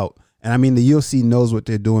level bout, and I mean the UFC knows what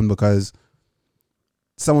they're doing because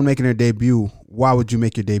someone making their debut. Why would you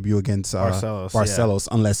make your debut against Barcelos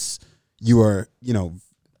unless you were,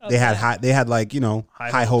 They had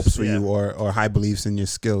high hopes for you or high beliefs in your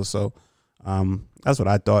skills. So that's what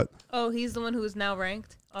I thought. Oh, he's the one who is now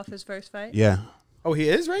ranked off his first fight? Yeah. Oh, he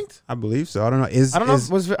is ranked? I believe so. I don't know. Is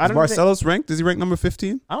Barcelos ranked? Is he ranked number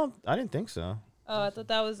 15? I didn't think so. Oh, I thought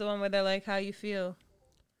that was the one where they're like, how you feel?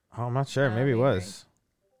 Oh, I'm not sure. Maybe it was.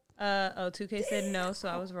 2K said no, so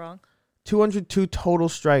I was wrong. 202 total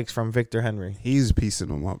strikes from Victor Henry. He's piecing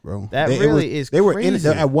them up, bro. They is They crazy. were in it.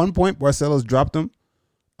 At one point, Barcelos dropped him.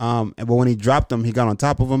 But when he dropped him, he got on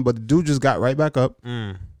top of him. But the dude just got right back up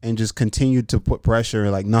and just continued to put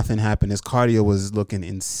pressure like nothing happened. His cardio was looking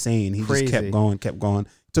insane. He just kept going.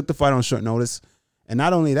 Took the fight on short notice. And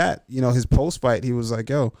not only that, his post-fight, he was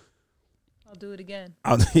like, yo. I'll do it again.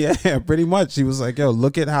 Yeah, pretty much. He was like, yo,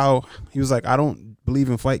 look at how. He was like, I don't believe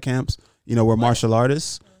in fight camps. We're martial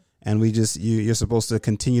artists. And we just, you're supposed to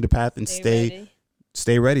continue the path and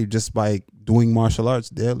stay ready just by doing martial arts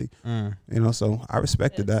daily. So I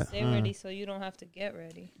respected that. Stay ready so you don't have to get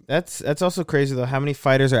ready. That's also crazy though. How many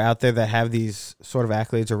fighters are out there that have these sort of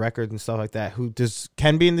accolades or records and stuff like that who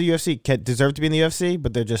can be in the UFC, can deserve to be in the UFC,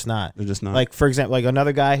 but they're just not. Like, for example, like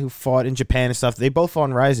another guy who fought in Japan and stuff. They both fought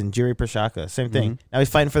in Rizin, Jiri Prochazka, same thing. Now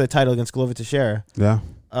he's fighting for the title against Glover Teixeira. Yeah.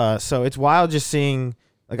 So it's wild just seeing.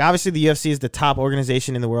 Like, obviously, the UFC is the top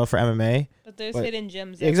organization in the world for MMA. But there's hidden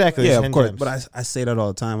gems. Exactly. Yeah, of course. Gems. But I say that all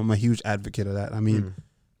the time. I'm a huge advocate of that. I mean,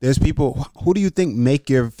 there's people. Who do you think make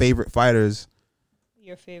your favorite fighters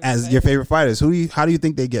your favorite fighters? How do you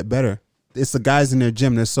think they get better? It's the guys in their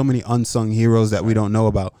gym. There's so many unsung heroes that we don't know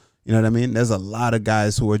about. You know what I mean? There's a lot of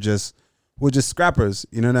guys who are just scrappers.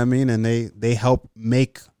 You know what I mean? And they help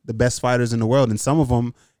make the best fighters in the world. And some of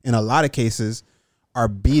them, in a lot of cases, are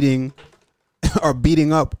beating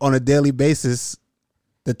up on a daily basis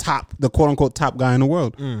the quote unquote top guy in the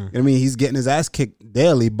world. You know what I mean? He's getting his ass kicked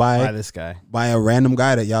daily by this guy, by a random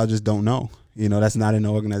guy that y'all just don't know. That's not in the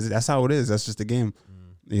organization. That's how it is. That's just the game.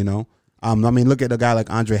 I mean, look at a guy like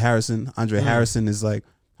Andre Harrison. Harrison is like,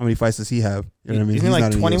 how many fights does he have? You know what I mean? He's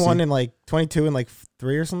like 21 and like 22 and like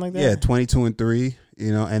 3 or something like that. Yeah, 22 and 3.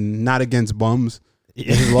 And not against bums.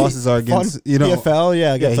 His losses are against PFL.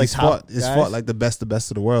 Yeah, against like top guys. He's fought like the best of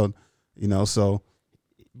the world. So.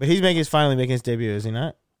 But he's finally making his debut, is he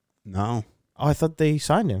not? No. Oh, I thought they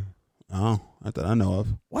signed him. Oh, I thought I know of.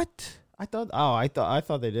 What? I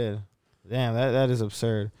thought they did. Damn, that is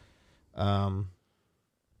absurd. But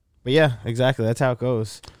yeah, exactly. That's how it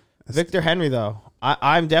goes. Victor Henry, though,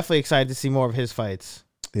 I'm definitely excited to see more of his fights.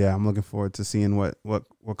 Yeah, I'm looking forward to seeing what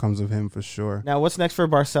comes of him for sure. Now, what's next for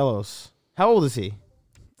Barcelos? How old is he?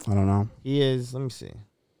 I don't know. He is. Let me see.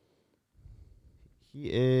 He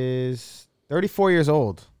is 34 years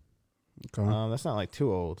old. Okay. That's not like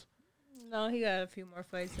too old. No, he got a few more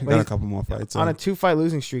fights. He got a couple more fights. On a 2-fight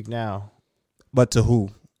losing streak now. But to who?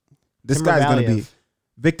 This guy's going to be...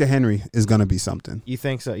 Victor Henry is going to be something. You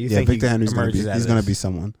think so? Yeah, Victor Henry's going to be... He's going to be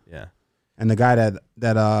someone. Yeah. And the guy that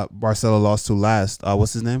Barcelo lost to last,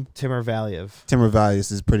 what's his name? Timur Valiev. Timur Valiev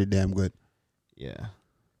is pretty damn good. Yeah.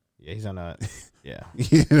 Yeah, he's on a... Yeah.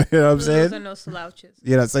 You know what I'm saying? Those are no slouches.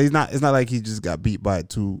 Yeah, so it's not like he just got beat by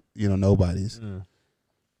two, nobodies.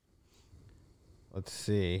 Let's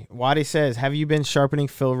see. Wadi says, have you been sharpening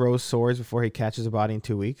Phil Rowe's swords before he catches a body in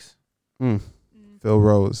 2 weeks? Phil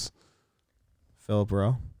Rose. Philip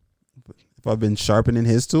Rowe. If I've been sharpening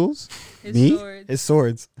his tools? His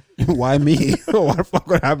swords. Why me? Why the fuck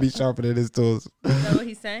would I be sharpening his tools? Is that what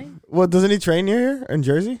he's saying? Well, doesn't he train near here in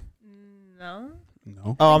Jersey? No.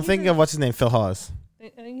 Oh, I'm thinking of what's his name? Phil Hawes. I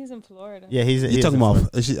think he's in Florida. Yeah, he's talking about.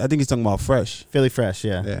 I think he's talking about Fresh. Philly Fresh.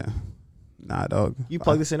 Yeah. Yeah. Nah, dog. You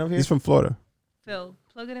plug this in over here. He's from Florida. Phil,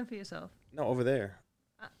 plug it in for yourself. No, over there.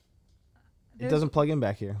 It doesn't plug in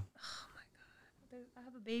back here. Oh my god! I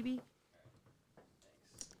have a baby.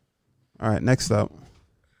 All right, next up.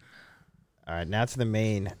 All right, now to the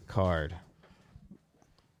main card.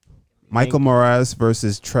 Michael Morales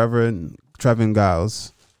versus Trevin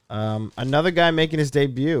Giles. Another guy making his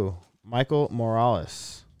debut, Michael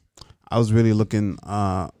Morales. I was really looking.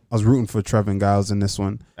 I was rooting for Trevin Giles in this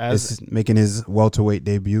one. It's making his welterweight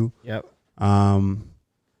debut. Yep.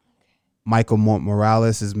 Michael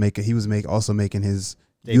Morales is also making his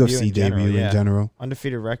UFC debut in general.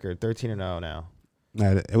 Undefeated record, 13-0 now.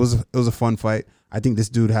 It was a fun fight. I think this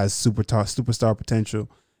dude has superstar potential,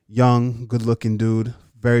 young, good-looking dude.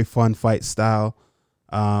 Very fun fight style.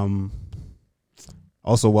 Also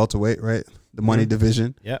welterweight, right? The money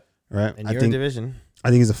division. Yep. Right. In your division. I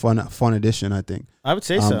think he's a fun addition. I think. I would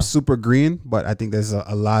say so. Super green, but I think there's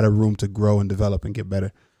a lot of room to grow and develop and get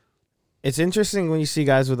better. It's interesting when you see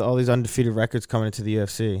guys with all these undefeated records coming into the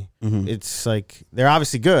UFC. Mm-hmm. It's like they're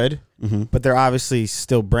obviously good, but they're obviously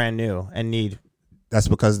still brand new and need. That's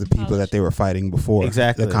because of the people that they were fighting before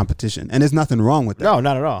the competition, and there's nothing wrong with that. No,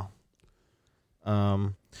 not at all.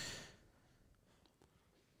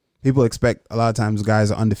 People expect a lot of times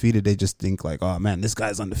guys are undefeated. They just think like, oh man, this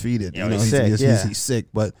guy's undefeated. You know, he's sick. He's sick,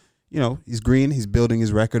 but he's green. He's building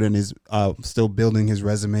his record and is still building his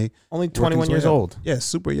resume. Only 21 years old. Yeah,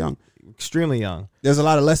 super young. Extremely young. There's a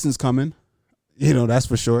lot of lessons coming, that's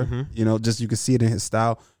for sure. Just you can see it in his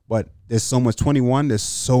style, but there's so much 21. There's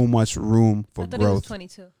so much room for growth. He was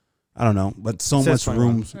 22. I don't know, but so much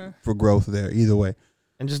room for growth there. Either way.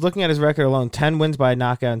 And just looking at his record alone, 10 wins by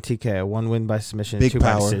knockout and TKO, 1 win by submission, Big 2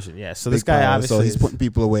 power. by decision. Yeah, so Big this guy power. obviously So he's putting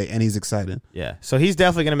people away, and he's excited. Yeah, so he's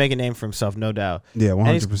definitely going to make a name for himself, no doubt. Yeah, 100%.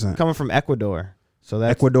 And he's coming from Ecuador. So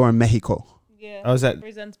that's Ecuador and Mexico. Yeah, is that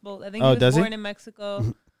represents both. I think he was born in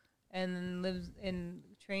Mexico and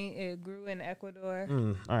grew in Ecuador.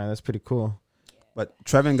 All right, that's pretty cool. But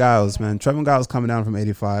Trevin Giles, man. Trevin Giles coming down from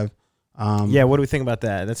 85. What do we think about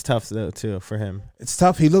that? That's tough, though, too, for him. It's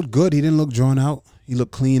tough. He looked good. He didn't look drawn out. He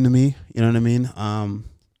looked clean to me. You know what I mean?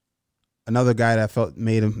 Another guy that I felt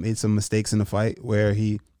made some mistakes in the fight where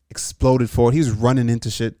he exploded forward. He was running into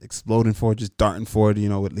shit, exploding forward, just darting forward,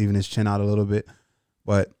 with leaving his chin out a little bit.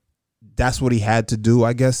 But that's what he had to do,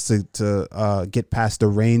 I guess, to get past the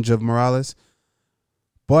range of Morales.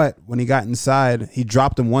 But when he got inside, he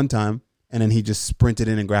dropped him one time, and then he just sprinted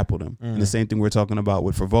in and grappled him. And the same thing we're talking about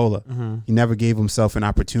with Favola. He never gave himself an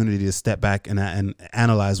opportunity to step back and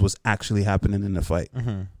analyze what's actually happening in the fight.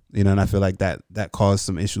 And I feel like that caused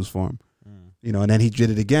some issues for him. And then he did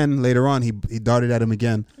it again later on. He darted at him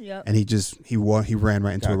again, and he ran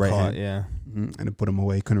right into a right hand. Yeah. And it put him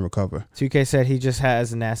away. Couldn't recover. 2K said he just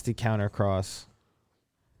has a nasty counter cross.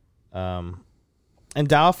 And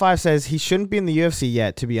Dial 5 says he shouldn't be in the UFC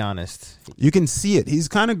yet, to be honest. You can see it. He's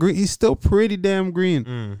kind of green. He's still pretty damn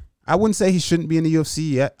green. I wouldn't say he shouldn't be in the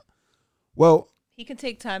UFC yet. Well, he can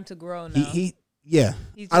take time to grow now. I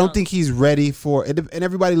don't think he's ready for it, and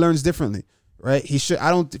everybody learns differently, right? He should.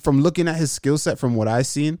 From looking at his skill set, from what I've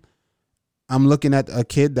seen, I'm looking at a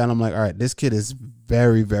kid that I'm like, all right, this kid is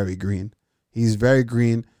very, very green. He's very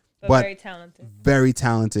green, but very talented. Very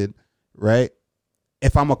talented, right?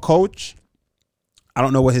 If I'm a coach, I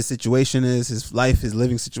don't know what his situation is, his life, his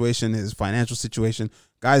living situation, his financial situation.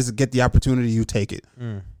 Guys, get the opportunity, you take it. You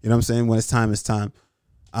know what I'm saying? When it's time, it's time.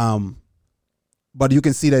 But you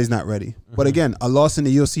can see that he's not ready. But again, a loss in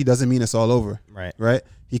the UFC doesn't mean it's all over. Right?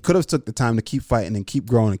 He could have took the time to keep fighting and keep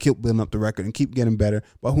growing and keep building up the record and keep getting better.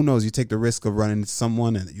 But who knows? You take the risk of running into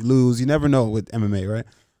someone and you lose. You never know with MMA, right?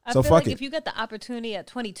 I feel like if you get the opportunity at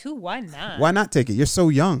 22, why not? Why not take it? You're so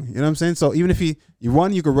young. You know what I'm saying? So even if you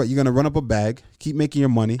run, you're going to run up a bag, keep making your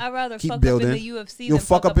money. I'd rather keep fuck building. up in the UFC You'll than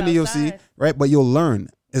fuck up in the outside. UFC, right? But you'll learn.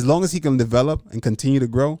 As long as he can develop and continue to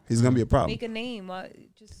grow, he's going to be a problem. Make a name. I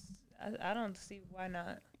don't see why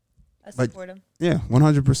not. I support him. Yeah,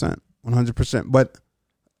 100%. 100%. But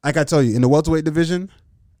like I tell you, in the welterweight division,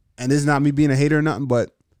 and this is not me being a hater or nothing, but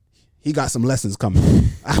he got some lessons coming.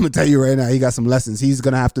 I'm going to tell you right now, he got some lessons. He's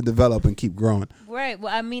going to have to develop and keep growing. Right.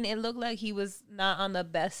 Well, I mean, it looked like he was not on the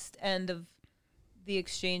best end of the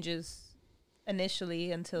exchanges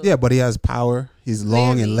initially until... Yeah, but he has power. He's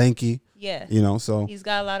long and lanky. Yeah. So... He's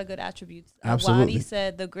got a lot of good attributes. Absolutely. Wadi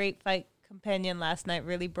said the great fight companion last night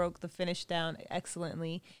really broke the finish down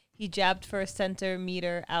excellently. He jabbed for a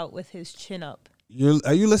centimeter out with his chin up.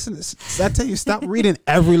 Are you listening? I tell you, stop reading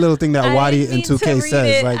every little thing that Wadi and 2K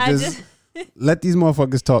says. Like, just let these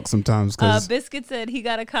motherfuckers talk sometimes. Biscuit said he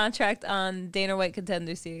got a contract on Dana White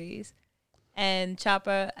Contender Series. And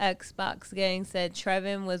Chopper Xbox Gang said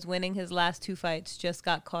Trevin was winning his last 2 fights, just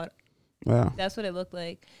got caught. Wow. That's what it looked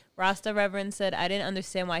like. Rasta Reverend said, I didn't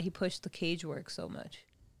understand why he pushed the cage work so much.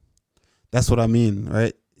 That's what I mean,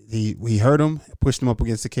 right? He hurt him, pushed him up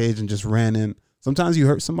against the cage, and just ran in. Sometimes you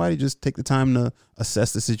hurt somebody, just take the time to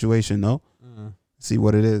assess the situation, no? See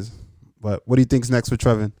what it is. But what do you think's next for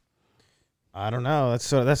Trevin? I don't know.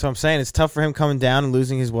 That's what I'm saying. It's tough for him coming down and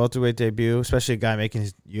losing his welterweight debut, especially a guy making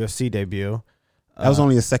his UFC debut. That was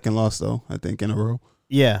only his second loss, though, I think, in a row.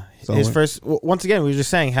 Yeah. So his first... Once again, we were just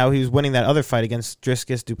saying how he was winning that other fight against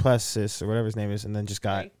Driscus Duplessis, or whatever his name is, and then just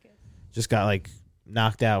got like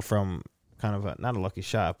knocked out from kind of not a lucky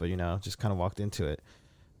shot, but, just kind of walked into it.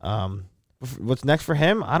 What's next for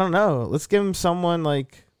him? I don't know. Let's give him someone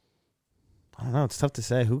like I don't know. It's tough to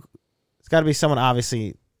say. It's got to be someone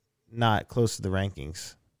obviously not close to the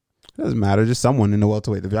rankings. It doesn't matter. Just someone in the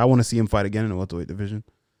welterweight division. I want to see him fight again in the welterweight division.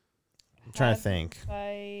 I'm trying to think.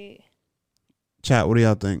 Chat, what do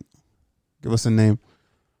y'all think? Give us a name.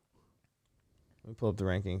 Let me pull up the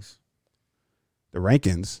rankings. The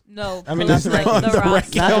rankings? No, I mean, that's the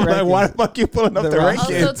roster. I'm like, why the fuck you pulling up the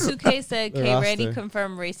rankings? Also, 2K said, K Randy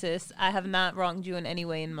confirmed racist. I have not wronged you in any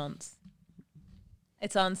way in months.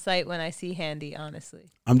 It's on site when I see Handy,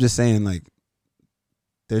 honestly. I'm just saying, like,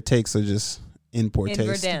 their takes are just in poor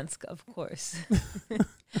taste. In Verdansk, of course.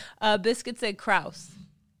 Biscuit said Kraus.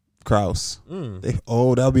 Kraus.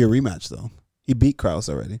 That'll be a rematch, though. He beat Kraus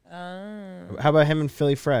already. How about him and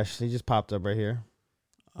Philly Fresh? He just popped up right here.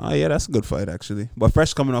 Oh, yeah, that's a good fight, actually. But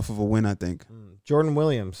Fresh coming off of a win, I think. Jordan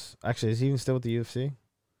Williams. Actually, is he even still with the UFC?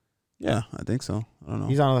 Yeah, I think so. I don't know.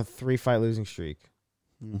 He's on a 3-fight losing streak.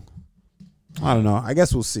 I don't know. I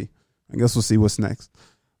guess we'll see. What's next.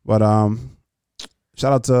 But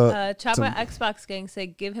shout out to... Chopper Xbox Gang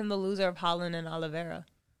said, give him the loser of Holland and Oliveira.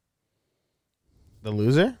 The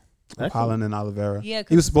loser? Holland and Oliveira. Yeah,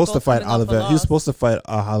 he was supposed to fight Oliveira. He was supposed to fight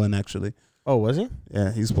Holland, actually. Oh, was he?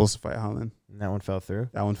 Yeah, he was supposed to fight Holland. And that one fell through?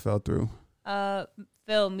 That one fell through.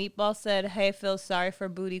 Phil, Meatball said, hey, Phil, sorry for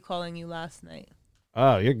booty calling you last night.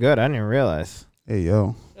 Oh, you're good. I didn't even realize. Hey,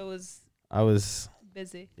 yo. I was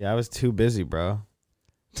busy. Yeah, I was too busy, bro.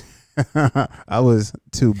 I was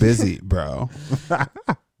too busy, bro.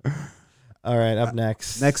 All right, up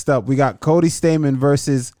next. Next up, we got Cody Stamann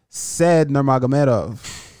versus Said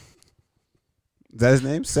Nurmagomedov. Is that his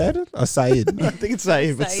name? Said or Said? I think it's Said.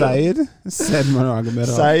 Said Nurmagomedov.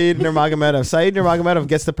 Said Nurmagomedov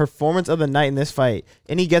gets the performance of the night in this fight.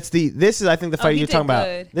 And he gets this is, I think, the fight you're talking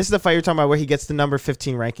about. This is the fight you're talking about where he gets the number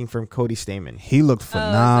 15 ranking from Cody Stamann. He looked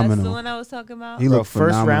phenomenal. That's the one I was talking about? He looked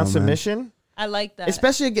first round man. submission. I like that.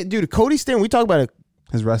 Especially, dude, Cody Stamann, we talk about it.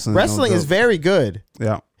 His wrestling. Wrestling is very good.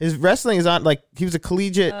 Yeah. His wrestling is on, like, he was a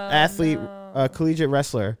collegiate athlete, collegiate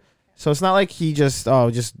wrestler. So it's not like he just,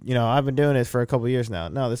 I've been doing it for a couple of years now.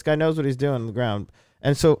 No, this guy knows what he's doing on the ground.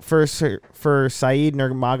 And so for Said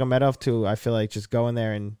Nurmagomedov to, I feel like, just go in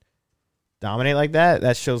there and dominate like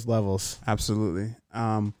that shows levels. Absolutely.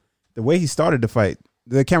 The way he started the fight,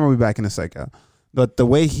 the camera will be back in a second. But the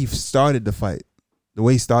way he started the fight, the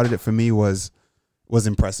way he started it for me was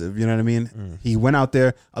impressive. You know what I mean? He went out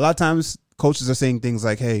there. A lot of times coaches are saying things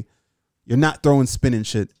like, hey, you're not throwing spinning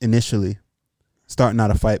shit initially starting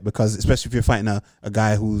out a fight, because especially if you're fighting a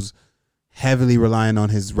guy who's heavily relying on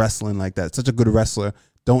his wrestling like that, such a good wrestler,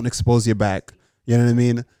 don't expose your back. You know what I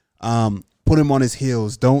mean? Put him on his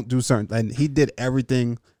heels. Don't do certain, and he did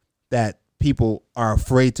everything that people are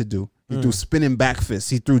afraid to do. He threw spinning back fists.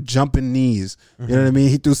 He threw jumping knees. You know what I mean?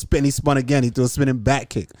 He spun again. He threw a spinning back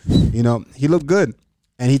kick. You know, he looked good,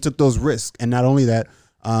 and he took those risks. And not only that,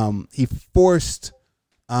 he forced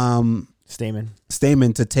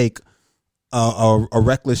Stamann to take a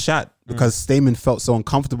reckless shot, because Stamann felt so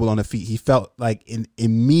uncomfortable on the feet. He felt like in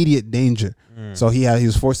immediate danger. So he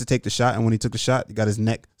was forced to take the shot, and when he took the shot, he got his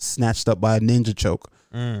neck snatched up by a ninja choke.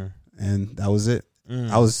 And that was it.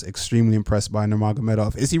 I was extremely impressed by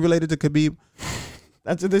Nurmagomedov. Is he related to Khabib?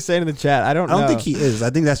 That's what they're saying in the chat. I don't think he is. I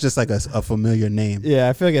think that's just like a familiar name. Yeah,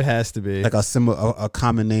 I feel like it has to be. Like a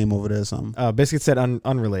common name over there or something. Biscuit said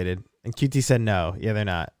unrelated. And QT said no. Yeah, they're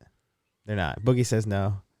not. They're not. Boogie says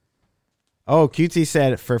no. Oh, QT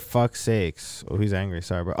said, for fuck's sakes. Oh, he's angry.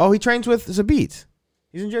 Sorry, bro. Oh, he trains with Zabit.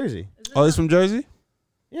 He's in Jersey. Oh, he's from Jersey?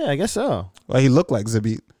 Yeah, I guess so. Well, he looked like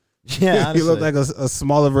Zabit. Yeah, he looked like a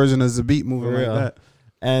smaller version of Zabit moving like that.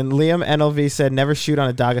 And Liam NLV said, never shoot on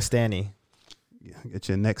a Dagestani. Yeah, get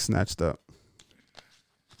your neck snatched up.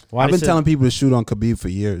 I've been telling people to shoot on Khabib for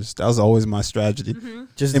years. That was always my strategy.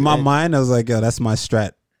 Just in my mind, I was like, yo, that's my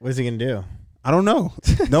strat. What is he going to do? I don't know.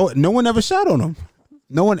 No one ever shot on him.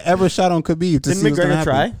 No one ever shot on Khabib. Didn't McGregor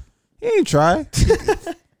try? He ain't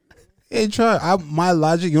try. My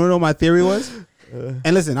logic, you want to know what my theory was?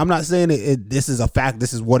 And listen, I'm not saying this is a fact.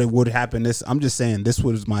 This is what it would happen. I'm just saying this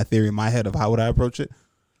was my theory in my head of how would I approach it.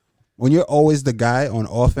 When you're always the guy on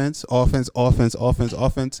offense,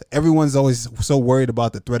 everyone's always so worried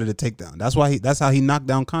about the threat of the takedown. That's how he knocked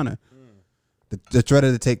down Conor. The threat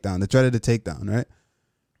of the takedown, right?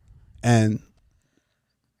 And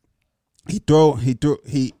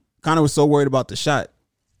Conor was so worried about the shot,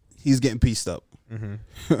 he's getting pieced up.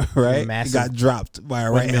 Right? Massive. He got dropped by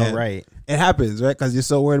a right hand. Right. It happens, right? Because you're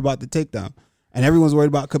so worried about the takedown. And everyone's worried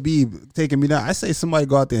about Khabib taking me down. I say somebody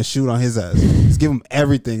go out there and shoot on his ass. Just give him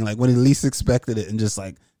everything, like when he least expected it, and just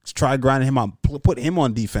like try grinding him out, put him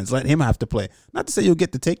on defense, let him have to play. Not to say you'll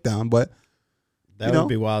get the takedown, but that would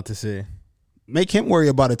be wild to see. make him worry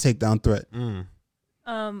about a takedown threat.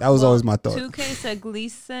 That was always my thought. 2K said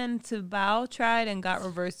Gleason to Bao tried and got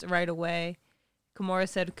reversed right away. Kimura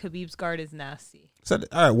said Khabib's guard is nasty. Said,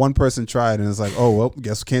 all right, one person tried and it's like, oh, well,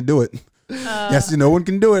 guess we can't do it. Guess no one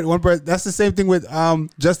can do it. One person. That's the same thing with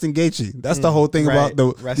Justin Gaethje. That's the whole thing about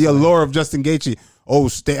the allure of Justin Gaethje. Oh,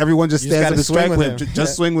 everyone just stands up and strike with him.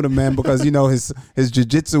 Just swing with him, man, because his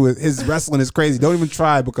jiu-jitsu, his wrestling is crazy. Don't even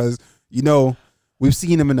try because we've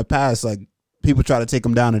seen him in the past. Like people try to take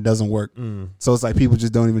him down, it doesn't work. So it's like people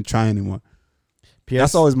just don't even try anymore.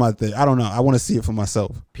 That's always my thing. I don't know. I want to see it for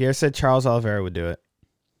myself. Pierre said Charles Oliveira would do it.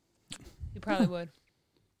 He probably would.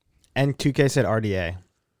 And 2K said RDA.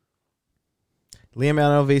 Liam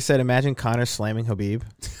LV said, imagine Conor slamming Khabib.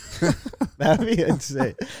 That would be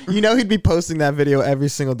insane. He'd be posting that video every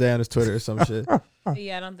single day on his Twitter or some shit.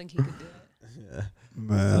 Yeah, I don't think he could do it.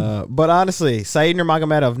 Yeah. But honestly, Said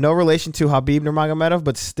Nurmagomedov, no relation to Khabib Nurmagomedov,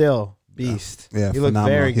 but still beast. Yeah, he looked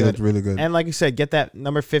very good. He looked really good. And like you said, get that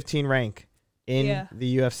number 15 rank in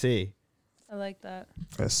the UFC. I like that.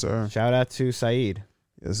 Yes, sir. Shout out to Said.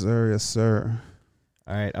 Yes, sir. Yes, sir.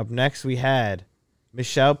 All right, up next we had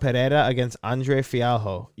Michel Pereira against Andre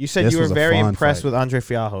Fialho. You said you were very impressed with Andre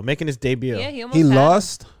Fialho making his debut. Yeah, he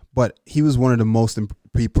lost, but he was one of the most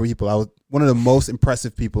people. I was one of the most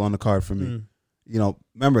impressive people on the card for me.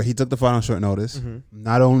 Remember he took the fight on short notice.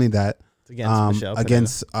 Not only that,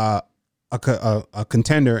 against a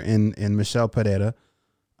contender in Michel Pereira,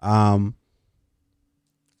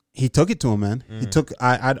 he took it to him, man. He took.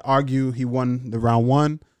 I'd argue he won the round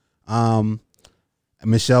 1.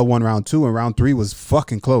 Michelle won round 2, and round 3 was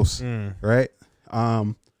fucking close, right?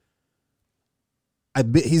 I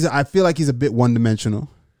feel like he's a bit one-dimensional,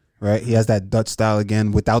 right? He has that Dutch style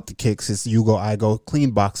again without the kicks. It's you go, I go, clean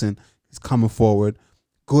boxing. He's coming forward,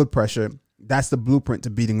 good pressure. That's the blueprint to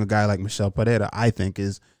beating a guy like Michel Pereira, I think,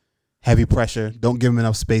 is heavy pressure. Don't give him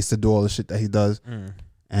enough space to do all the shit that he does,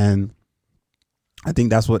 and I think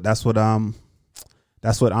that's what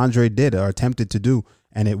Andre did or attempted to do,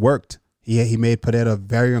 and it worked. He made Pereira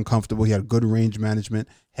very uncomfortable. He had good range management,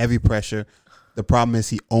 heavy pressure. The problem is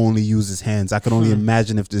he only uses hands. I could only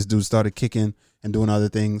imagine if this dude started kicking and doing other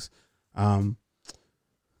things.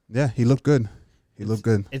 He looked good. He looked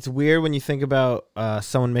good. It's weird when you think about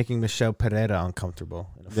someone making Michel Pereira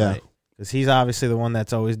uncomfortable in a fight. Because he's obviously the one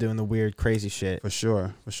that's always doing the weird, crazy shit. For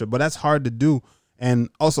sure. But that's hard to do. And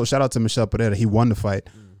also, shout out to Michel Pereira. He won the fight.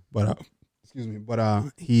 But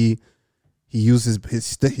he used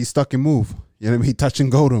he stuck and move. You know what I mean? He touch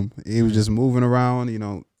and go to him. He was just moving around,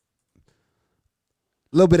 a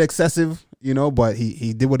little bit excessive, but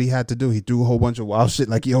he did what he had to do. He threw a whole bunch of wild shit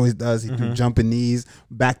like he always does. He threw jumping knees,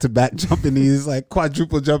 back-to-back jumping knees, like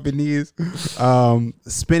quadruple jumping knees,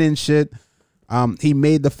 spinning shit. He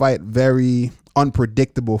made the fight very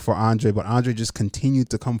unpredictable for Andre, but Andre just continued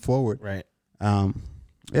to come forward. Right. So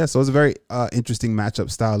it was a very interesting matchup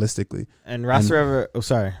stylistically. And Rasareva,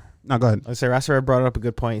 sorry. No, go ahead. I say Rasareva brought up a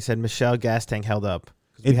good point. He said Michel gas tank held up.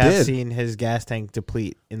 We have seen his gas tank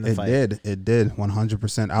deplete in the fight. It did,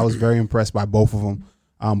 100%. I was very impressed by both of them.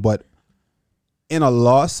 But in a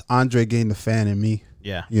loss, Andre gained the fan in me.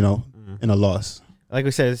 Yeah. In a loss. Like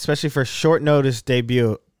we said, especially for a short notice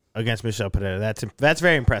debut against Michel Pereira, that's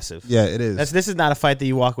very impressive. Yeah, it is. This is not a fight that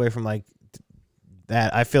you walk away from like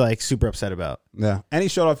that. I feel like super upset about. Yeah, and he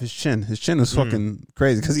showed off his chin. His chin was fucking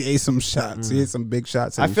crazy because he ate some shots. He ate some big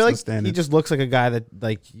shots. I feel like he just looks like a guy that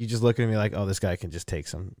like you just look at him and you're like, oh, this guy can just take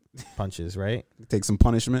some punches, right? Take some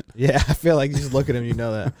punishment. Yeah, I feel like you just look at him, you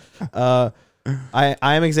know that. I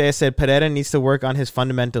am Isaiah said Pereira needs to work on his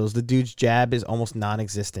fundamentals. The dude's jab is almost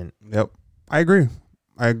non-existent. Yep, I agree.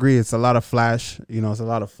 It's a lot of flash. It's a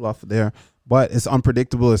lot of fluff there, but it's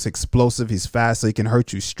unpredictable. It's explosive. He's fast, so he can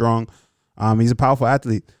hurt you strong. He's a powerful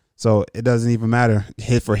athlete, so it doesn't even matter.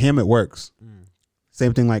 For him, it works.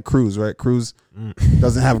 Same thing like Cruz, right? Cruz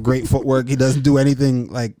doesn't have great footwork. He doesn't do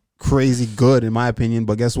anything like crazy good, in my opinion.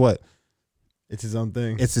 But guess what? It's his own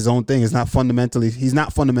thing. It's his own thing. He's not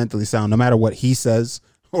fundamentally sound, no matter what he says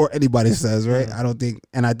or anybody says, right?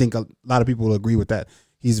 I think a lot of people will agree with that.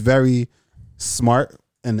 He's very smart,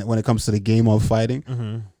 and when it comes to the game of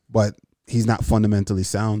fighting, but he's not fundamentally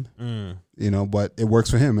sound. But it works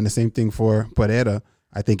for him. And the same thing for Pereira.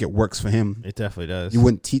 I think it works for him. It definitely does. You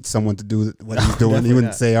wouldn't teach someone to do what he's doing. You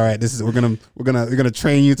wouldn't say, all right, we're gonna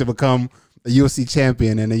train you to become a UFC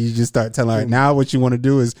champion, and then you just start telling, all right, now what you want to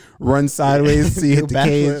do is run sideways, see hit the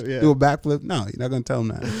cage, do a backflip. No, you're not gonna tell him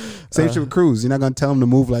that. Same shit with Cruz. You're not gonna tell him to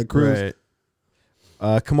move like Cruz.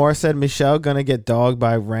 Right. Kimura said Michel gonna get dogged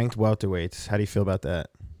by ranked welterweights. How do you feel about that?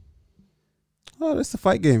 Oh, that's the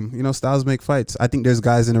fight game. Styles make fights. I think there's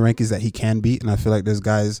guys in the rankings that he can beat, and I feel like there's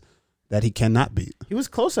guys that he cannot beat. He was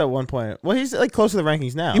close at one point. Well, he's like close to the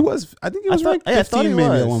rankings now. He was. I think he was ranked 15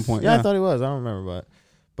 maybe at one point. Yeah, I thought he was. I don't remember,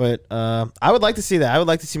 but I would like to see that. I would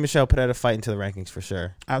like to see Michel Pereira fight into the rankings for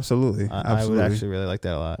sure. Absolutely. I would actually really like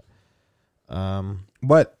that a lot.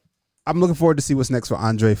 But I'm looking forward to see what's next for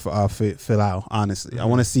Andre Filau, honestly. I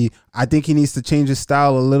want to see. I think he needs to change his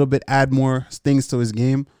style a little bit, add more things to his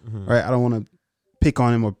game. Right? I don't want to pick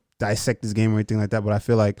on him or dissect his game or anything like that, but I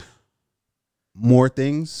feel like more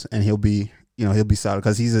things and he'll be solid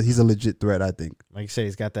because he's a legit threat, I think. Like you said,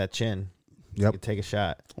 he's got that chin. Yep. He could take a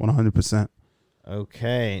shot. 100%.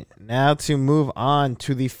 Okay. Now to move on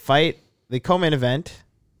to the fight, the co-main event,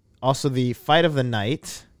 also the fight of the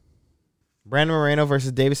night. Brandon Moreno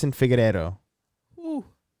versus Deiveson Figueiredo. Ooh.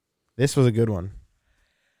 This was a good one.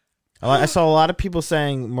 I saw a lot of people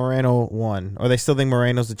saying Moreno won, or they still think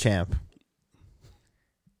Moreno's the champ.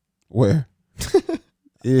 Where?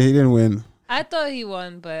 He didn't win. I thought he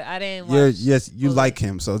won, but I didn't watch. You like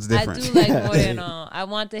him, so it's different. I do like Moreno. I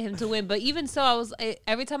wanted him to win, but even so,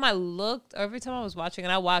 every time I looked, or every time I was watching,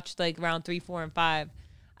 and I watched like round 3, 4, and 5.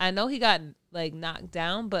 I know he got like knocked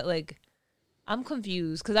down, but like I'm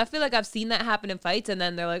confused because I feel like I've seen that happen in fights, and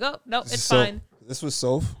then they're like, "Oh no, it's fine." This was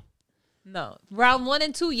Soph. No, round 1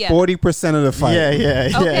 and 2, yeah. 40% of the fight. Yeah,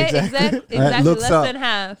 exactly. Less than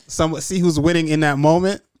half. See who's winning in that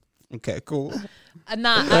moment. Okay, cool.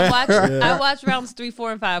 I watched rounds 3,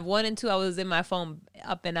 4, and 5. 1 and 2, I was in my phone,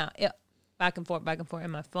 up and out, back and forth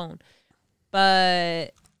in my phone.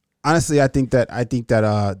 But honestly, I think that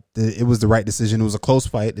it was the right decision. It was a close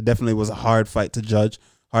fight. It definitely was a hard fight to judge,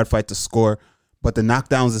 hard fight to score. But the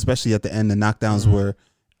knockdowns, especially at the end, were.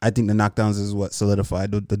 I think the knockdowns is what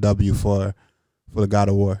solidified the W for the God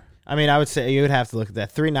of War. I mean, I would say you would have to look at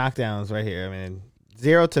that. 3 knockdowns right here. I mean,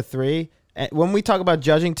 0 to 3. When we talk about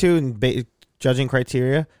judging too and judging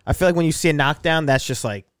criteria, I feel like when you see a knockdown, that's just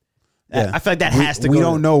like, I feel like that has to go. We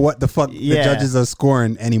don't know what the fuck the judges are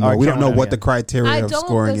scoring anymore. We don't know what the criteria of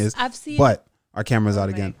scoring is. But our camera's out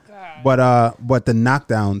again. God. But the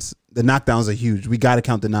knockdowns are huge. We got to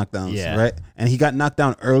count the knockdowns, right? And he got knocked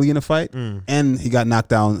down early in the fight, and he got knocked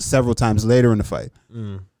down several times later in the fight.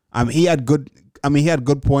 He had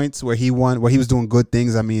good points where he won, where he was doing good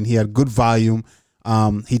things. I mean, he had good volume.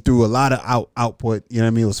 He threw a lot of output. You know what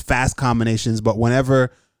I mean? It was fast combinations, but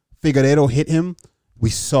whenever Figueiredo hit him, we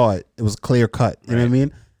saw it. It was clear cut. You know what I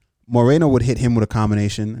mean? Moreno would hit him with a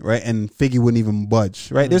combination, right? And Figgy wouldn't even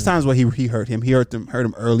budge, right? There's times where he hurt him. He hurt him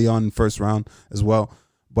early on in the first round as well.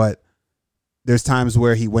 But there's times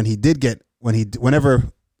where whenever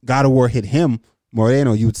God of War hit him,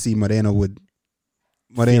 Moreno, you would see Moreno would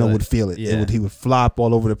feel it. Yeah. He would flop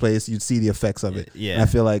all over the place. You'd see the effects of it. Yeah. And I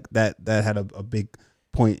feel like that had a big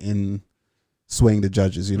point in swaying the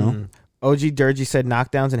judges, you know? OG Durgy said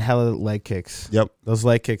knockdowns and hella leg kicks. Yep. Those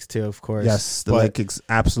leg kicks too, of course. Yes, the leg kicks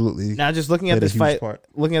absolutely. Now just looking at this fight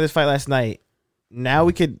last night,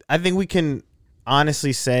 I think we can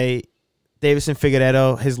honestly say Deiveson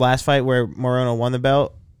Figueiredo, his last fight where Moreno won the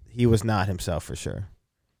belt, he was not himself for sure.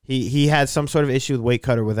 He had some sort of issue with weight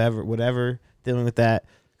cut or whatever, dealing with that.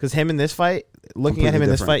 Because him in this fight, looking at him in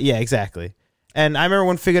this fight, yeah, exactly. And I remember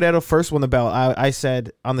when Figueiredo first won the belt, I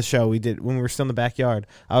said on the show when we were still in the backyard,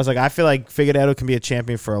 I was like, I feel like Figueiredo can be a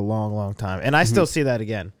champion for a long, long time. And I still see that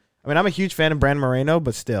again. I mean, I'm a huge fan of Brandon Moreno,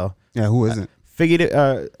 but still. Yeah, who isn't?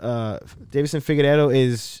 Deiveson Figueiredo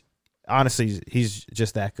is, honestly, he's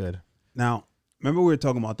just that good. Now, remember we were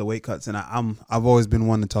talking about the weight cuts, and I've always been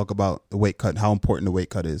one to talk about the weight cut, how important the weight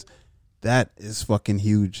cut is. That is fucking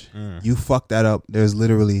huge. You fuck that up, there's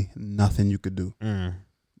literally nothing you could do.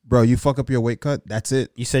 Bro, you fuck up your weight cut, that's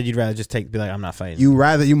it. You said you'd rather just be like, I'm not fighting.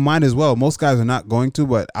 You might as well. Most guys are not going to,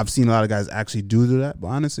 but I've seen a lot of guys actually do that. But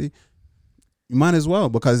honestly, you might as well,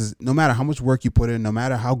 because no matter how much work you put in, no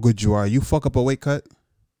matter how good you are, you fuck up a weight cut,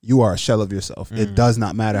 you are a shell of yourself. It does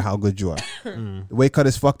not matter how good you are. The weight cut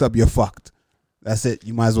is fucked up, you're fucked. That's it.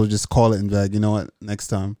 You might as well just call it and be like, you know what, next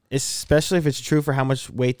time. Especially if it's true for how much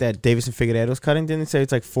weight that Deiveson Figueiredo's cutting. Didn't they say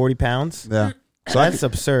it's like 40 pounds? Yeah. So that's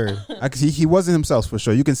absurd. He wasn't himself for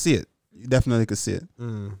sure. You can see it. You definitely could see it.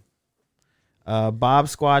 Bob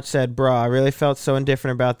Squatch said, bro, I really felt so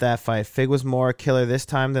indifferent about that fight. Fig was more a killer this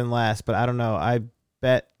time than last, but I don't know. I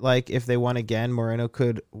bet like if they won again, Moreno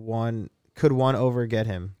could get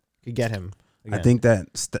him again. I think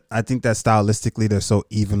that stylistically they're so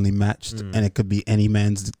evenly matched, and it could be any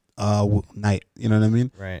man's night. You know what I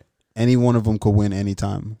mean? Right. Any one of them could win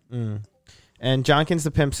anytime. And Johnkins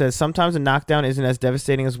the Pimp says, sometimes a knockdown isn't as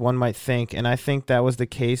devastating as one might think, and I think that was the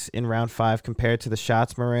case in round 5 compared to the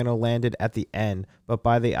shots Moreno landed at the end, but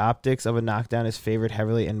by the optics of a knockdown is favored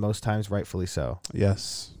heavily and most times rightfully so.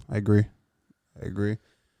 Yes, I agree.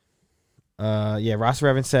 Ross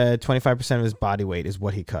Revin said 25% of his body weight is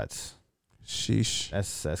what he cuts. Sheesh.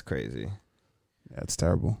 That's crazy. Yeah, it's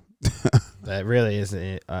terrible. That really is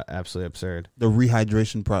absolutely absurd. The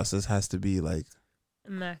rehydration process has to be like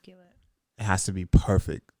immaculate. It has to be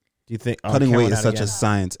perfect. Do you think cutting weight is such a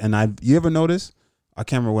science? And you ever notice our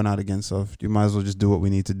camera went out again? So you might as well just do what we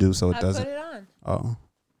need to do so it doesn't. Put it on. Oh,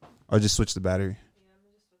 or just switch the battery.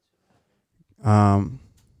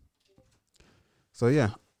 So yeah,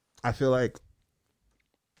 I feel like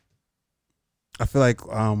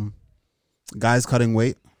guys cutting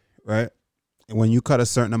weight, right? And when you cut a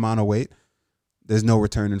certain amount of weight, there's no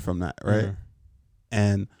returning from that, right? Mm-hmm.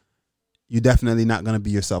 And you're definitely not going to be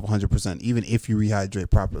yourself 100%, even if you rehydrate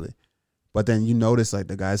properly. But then you notice like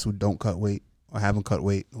the guys who don't cut weight or haven't cut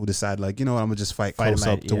weight, who decide like, you know what, I'm going to just fight close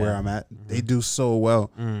up to where I'm at. Mm-hmm. They do so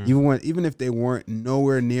well. Mm. Even if they weren't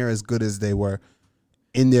nowhere near as good as they were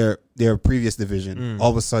in their previous division,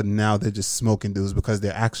 all of a sudden now they're just smoking dudes because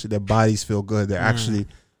their bodies feel good. They're actually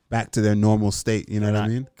back to their normal state. You know what I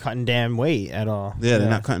mean? Cutting damn weight at all. Yeah, they're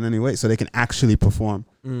not cutting any weight, so they can actually perform.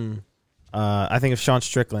 I think of Sean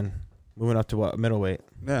Strickland moving up to middleweight.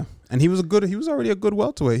 Yeah, and he was already a good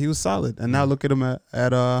welterweight. He was solid, and now look at him at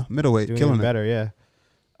middleweight, doing killing even better.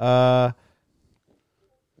 Yeah.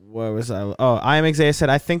 What was I? Oh, IMXA said,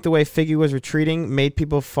 I think the way Figgy was retreating made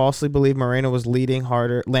people falsely believe Moreno was landing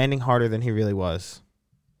harder than he really was.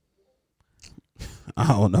 I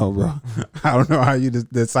don't know, bro. I don't know how you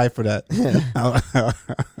decipher that.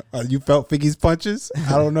 You felt Figgy's punches?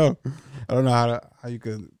 I don't know. I don't know how you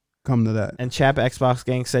could come to that. And Chap Xbox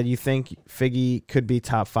Gang said, you think Figgy could be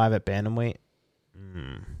top 5 at bantamweight?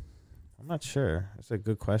 I'm not sure. That's a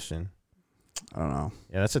good question. I don't know.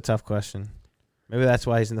 Yeah, that's a tough question. Maybe that's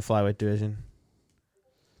why he's in the flyweight division.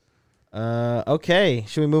 Okay,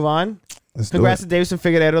 should we move on? Congrats to Davison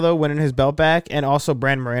Figueiredo, though, winning his belt back, and also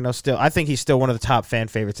Brandon Moreno. I think he's still one of the top fan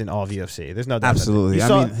favorites in all of UFC. There's no doubt. Absolutely.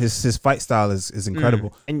 I mean, his fight style is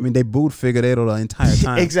incredible. I mean, they booed Figueiredo the entire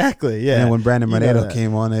time. Exactly. Yeah. And when Brandon Moreno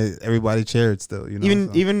came on, everybody cheered still. You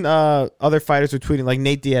know, even other fighters were tweeting, like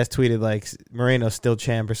Nate Diaz tweeted, like Moreno's still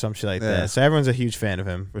champ or some shit like that. So everyone's a huge fan of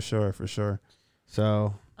him for sure. For sure.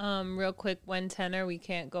 So. Real quick, one tenor we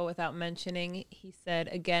can't go without mentioning. He said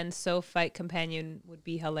again, so fight companion would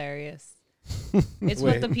be hilarious. It's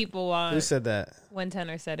what the people want. Who said that? One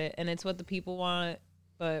tenor said it, and it's what the people want.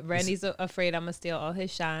 But Randy's afraid I'm gonna steal all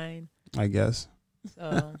his shine. I guess.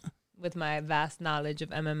 So, with my vast knowledge of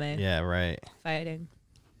MMA, yeah, right, fighting,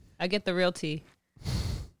 I get the real tea.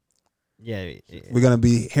 Yeah, we're gonna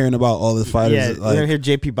be hearing about all the fighters. Yeah, we're gonna hear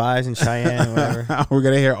JP Buys and Cheyenne, or whatever. We're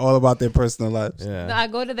gonna hear all about their personal lives. Yeah, no, I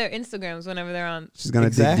go to their Instagrams whenever they're on. She's gonna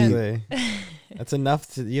dig deep. That's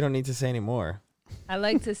enough. You don't need to say any more. I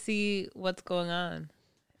like to see what's going on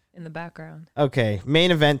in the background. Okay,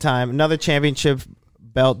 main event time. Another championship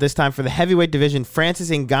belt. This time for the heavyweight division. Francis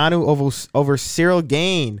Ngannou over Cyril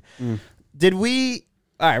Gane. Did we?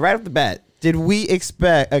 All right, right off the bat. Did we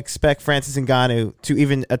expect Francis Ngannou to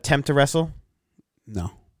even attempt to wrestle?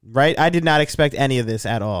 No. Right? I did not expect any of this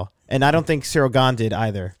at all. And I don't think Cyril Gane did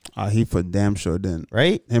either. He for damn sure didn't.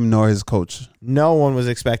 Right? Him nor his coach. No one was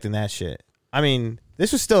expecting that shit. I mean,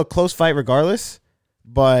 this was still a close fight regardless,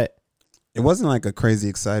 but... It wasn't like a crazy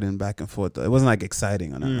exciting back and forth, though. It wasn't like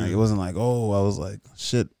exciting or nothing. Like, it wasn't like, oh, I was like,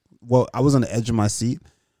 shit. Well, I was on the edge of my seat.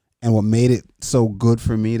 And what made it so good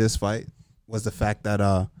for me, this fight, was the fact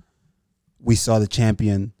that... we saw the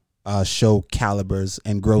champion show calibers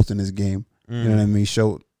and growth in his game. You know what I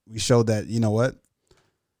mean? We showed that, you know what?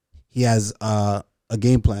 He has a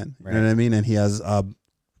game plan. You know what I mean? And he has a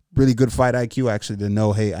really good fight IQ, actually, to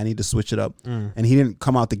know, hey, I need to switch it up. And he didn't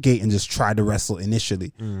come out the gate and just try to wrestle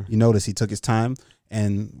initially. You notice he took his time,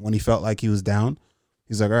 and when he felt like he was down,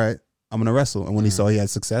 he's like, all right, I'm going to wrestle. And when he saw he had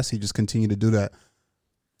success, he just continued to do that.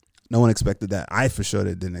 No one expected that. I for sure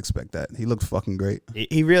didn't expect that. He looked fucking great.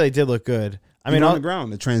 He really did look good. I mean, on the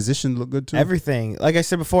ground, the transition looked good too. Everything, like I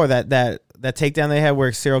said before, that takedown they had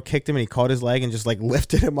where Cyril kicked him and he caught his leg and just like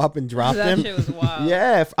lifted him up and dropped him. That shit was wild.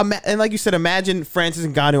 Yeah, and like you said, imagine Francis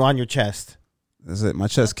Ngannou on your chest. That's it. My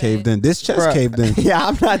chest caved in. This chest caved in. Yeah,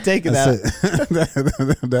 I'm not taking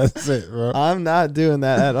that. That's it, bro. I'm not doing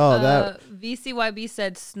that at all. VCYB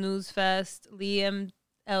said snooze fest. Liam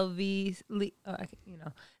LV,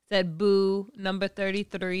 said boo. Number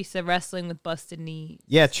 33 said wrestling with busted knees.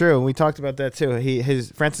 Yeah, true. And we talked about that too.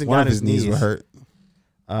 His Francis Ngannou's knees were hurt.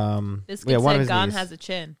 This kid said Gane has a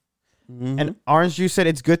chin. And Orange Juice said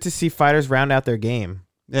it's good to see fighters round out their game.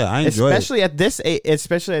 Yeah, I enjoy especially it. At this age, at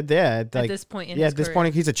this point in his career.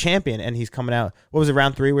 Point he's a champion and he's coming out. What was it,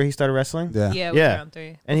 round 3 where he started wrestling? Yeah, it was round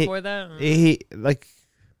 3. And before that, he like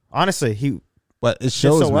honestly, But it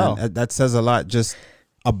shows, so well. Man, that says a lot just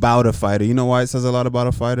about a fighter. You know why it says a lot about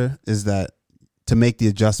a fighter? Is that to make the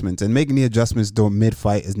adjustments. And making the adjustments during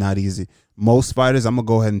mid-fight is not easy. Most fighters, I'm going to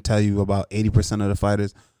go ahead and tell you about 80% of the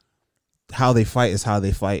fighters, how they fight is how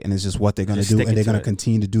they fight, and it's just what they're going to do, and they're going to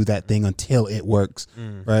continue to do that thing until it works,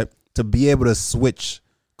 right? To be able to switch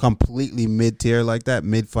completely mid-tier like that,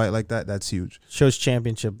 mid-fight like that, that's huge. Shows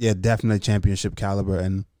championship. Yeah, definitely championship caliber,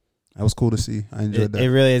 and that was cool to see. I enjoyed that. It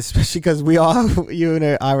really is, especially because we all, you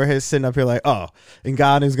and I were sitting up here like, oh,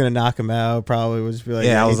 Ngannou's going to knock him out, probably. We'll just be like,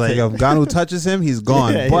 yeah, I was like, if Ngannou touches him, he's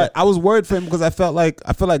gone. But I was worried for him because I felt like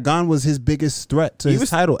Gane was his biggest threat to his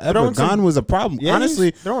title ever. Gane was a problem. Yeah,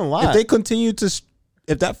 honestly,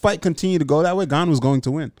 if that fight continued to go that way, Gane was going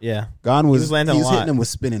to win. Yeah. Gane was hitting him with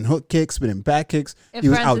spinning hook kicks, spinning back kicks. If he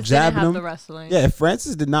was out jabbing him. The wrestling. Yeah, if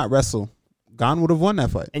Francis did not wrestle, Gane would have won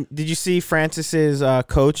that fight. And did you see Francis's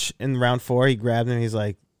coach in round 4? He grabbed him. He's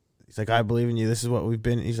like, I believe in you. This is what we've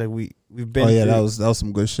been. He's like, we've been. Oh yeah, that was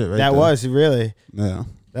some good shit, right? That there. was really. Yeah.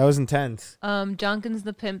 That was intense. Jonkins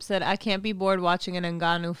the Pimp said, I can't be bored watching an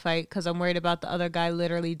Ngannou fight because I'm worried about the other guy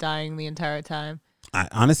literally dying the entire time.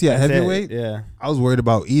 Honestly, at heavyweight, I was worried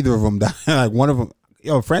about either of them dying. Like one of them.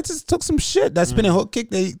 Yo, Francis took some shit. That spinning hook kick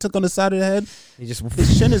they took on the side of the head.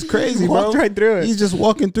 His chin is crazy, bro. Walked right through it. He's just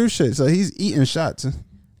walking through shit. So he's eating shots.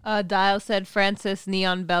 Dial said Francis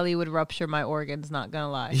neon belly would rupture my organs. Not gonna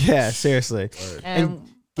lie. Yeah, seriously. And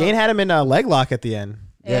Gane had him in a leg lock at the end.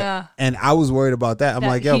 Yeah. And I was worried about that. I'm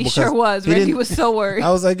like, yo, he sure was. Randy was so worried. I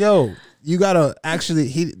was like, yo, you gotta actually.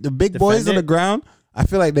 The big boys on the ground. I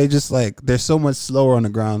feel like they just they're so much slower on the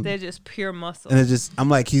ground. They're just pure muscle. And it's just, I'm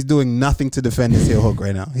like, he's doing nothing to defend his heel hook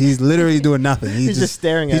right now. He's literally doing nothing. He's just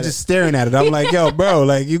staring at it. He's just staring at it. I'm like, yo, bro,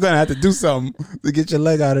 like you're gonna have to do something to get your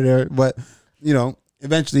leg out of there. But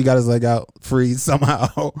eventually he got his leg out free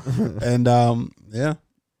somehow. And yeah.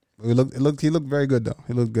 He looked very good though.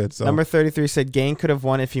 He looked good. So number 33 said Gane could have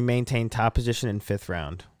won if he maintained top position in 5th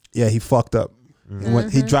round. Yeah, he fucked up.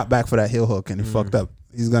 He dropped back for that heel hook and he fucked up.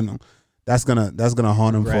 That's gonna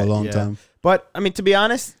haunt him for a long time. But I mean, to be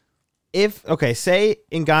honest, say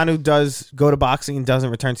Ngannou does go to boxing and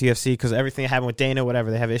doesn't return to UFC because everything happened with Dana,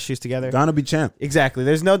 whatever, they have issues together. Gane will be champ. Exactly.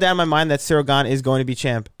 There's no doubt in my mind that Ciryl Gane is going to be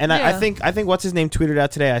champ. And I think what's his name tweeted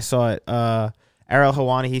out today. I saw it. Ariel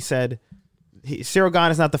Helwani. He said Ciryl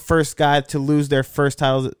Gane is not the first guy to lose their first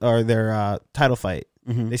title or their title fight.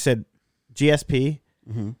 Mm-hmm. They said GSP.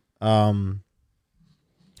 Mm-hmm.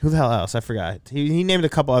 Who the hell else? I forgot. He named a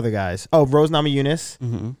couple other guys. Oh, Rose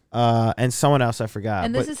Namajunas, and someone else I forgot.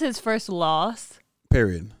 And this is his first loss.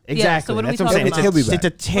 Period. Exactly. Yeah, so what are we talking about? He'll be back. It's a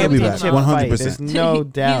championship 100%. There's no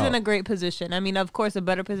doubt. He's in a great position. I mean, of course, a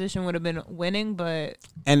better position would have been winning, but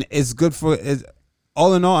and it's good for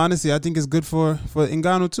all in all. Honestly, I think it's good for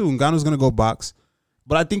Ngannou too. Ngannou's gonna go box.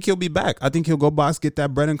 But I think he'll be back. I think he'll go box, get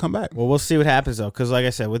that bread, and come back. Well, we'll see what happens, though. Because, like I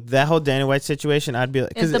said, with that whole Dana White situation, I'd be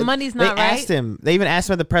like... If the money's not right... Asked him. They even asked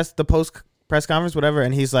him at the post press conference, whatever,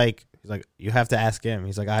 and he's like, you have to ask him.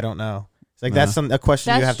 He's like, I don't know. It's like, that's a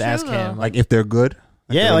question you have to ask him. Like, if they're good?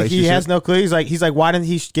 Like he has no clue. He's like, why didn't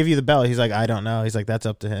he give you the belt? He's like, I don't know. He's like, that's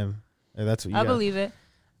up to him. That's what you I believe it.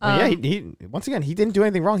 He once again, he didn't do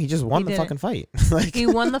anything wrong. He just won the fucking fight. He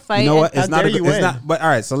won the fight. You know what? It's not. But all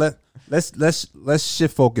right, so let's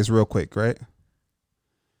shift focus real quick, right?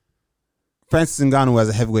 Francis Ngannou as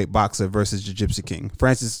a heavyweight boxer versus Jiu-Jitsu King.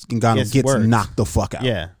 Francis Ngannou gets knocked the fuck out.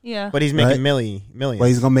 Yeah. But he's making millions. But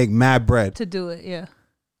he's gonna make mad bread to do it. Yeah.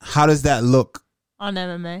 How does that look on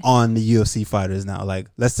MMA on the UFC fighters now? Like,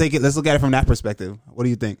 let's look at it from that perspective. What do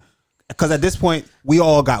you think? Because at this point, we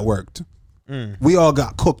all got worked. We all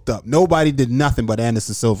got cooked up. Nobody did nothing but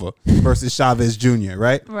Anderson Silva versus Chavez Jr.,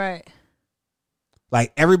 right? Right.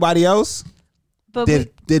 Like everybody else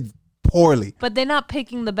did poorly. But they're not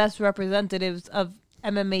picking the best representatives of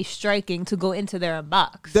MMA striking to go into their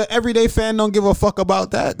box. The everyday fan don't give a fuck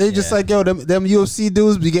about that. They just like, yo, them UFC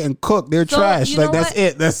dudes be getting cooked. They're trash. Like that's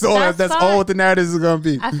it. That's all. That's all what the narrative is gonna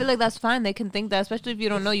be. I feel like that's fine. They can think that, especially if you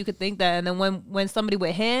don't know. You could think that, and then when somebody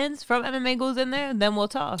with hands from MMA goes in there, then we'll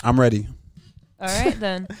talk. I'm ready. All right,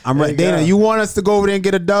 then. I'm ready. Dana, you want us to go over there and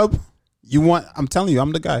get a dub? I'm telling you,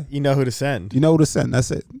 I'm the guy. You know who to send. That's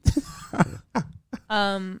it.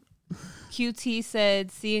 QT said,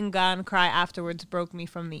 seeing Gane cry afterwards broke me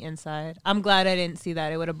from the inside. I'm glad I didn't see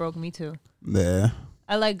that. It would have broke me too. Yeah.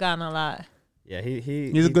 I like Gane a lot. Yeah,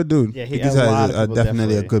 he's a good dude. Yeah, he's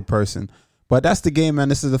definitely a good person. But that's the game, man.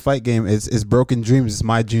 This is the fight game. It's broken dreams. It's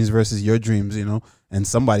my dreams versus your dreams, and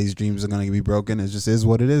somebody's dreams are going to be broken. It just is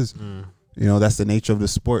what it is. That's the nature of the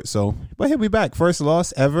sport. So, but he'll be back. First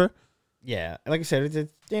loss ever. Yeah, like I said, it's a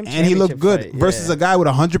damn. And he looked good versus a guy with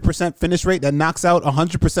 100% finish rate that knocks out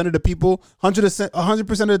 100% of the people.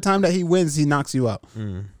 100% of the time that he wins, he knocks you out.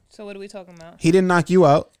 So what are we talking about? He didn't knock you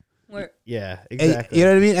out. Yeah, exactly. You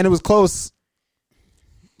know what I mean? And it was close.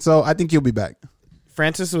 So I think he'll be back.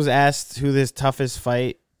 Francis was asked who his toughest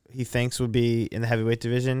fight he thinks would be in the heavyweight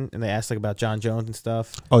division, and they asked like about John Jones and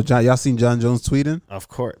stuff. Oh, y'all seen John Jones tweeting? Of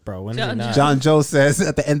course, bro. When is it not? John Jones says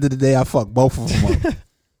at the end of the day, I fuck both of them up.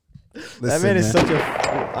 Listen, that man is such a.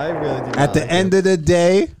 I really do. At the end of the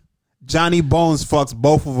day, Johnny Bones fucks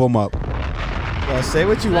both of them up. Well, say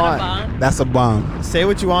what you want. That's a bomb. Say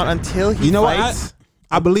what you want until he fights. What?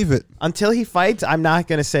 I believe it. Until he fights, I'm not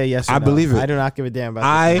gonna say yes or no. I believe it. I do not give a damn about.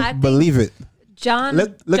 I believe it.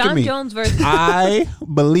 Look at me. Jones versus. I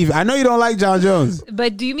believe it. I know you don't like John Jones,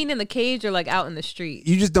 but do you mean in the cage or like out in the street?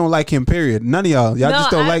 You just don't like him. Period. None of y'all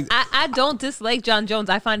just don't like. I don't dislike John Jones.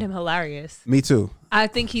 I find him hilarious. Me too. I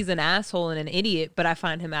think he's an asshole and an idiot, but I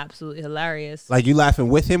find him absolutely hilarious. Like, you laughing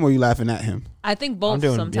with him or you laughing at him? I think both.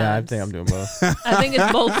 Sometimes. Yeah, I think I'm doing both. I think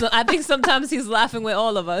it's both. I think sometimes he's laughing with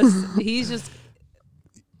all of us.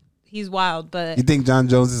 He's wild, but you think John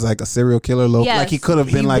Jones is like a serial killer? Yes. Like he could have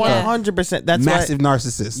been like 100%. That's massive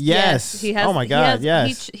narcissist. Yes. He has, oh my God.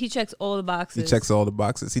 Yes. He checks all the boxes. He checks all the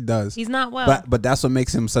boxes. He does. He's not well. But that's what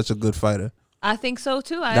makes him such a good fighter. I think so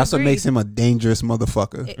too. That's what makes him a dangerous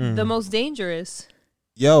motherfucker. The most dangerous.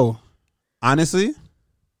 Yo, honestly,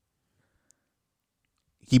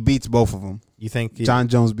 he beats both of them. You think John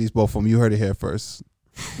Jones beats both of them? You heard it here first.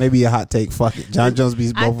 Maybe a hot take. Fuck it. John Jones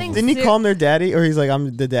beats both of them. Didn't he call him their daddy? Or he's like,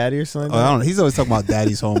 I'm the daddy or something? Oh, I don't know. He's always talking about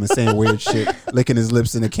daddy's home and saying weird shit, licking his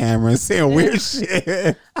lips in the camera and saying weird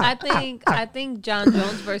shit. I think John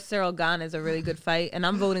Jones versus Cyril Gane is a really good fight, and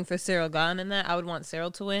I'm voting for Cyril Gane in that. I would want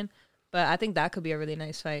Cyril to win, but I think that could be a really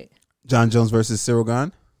nice fight. John Jones versus Cyril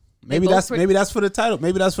Gane? Maybe that's for the title.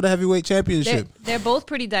 Maybe that's for the heavyweight championship. They're both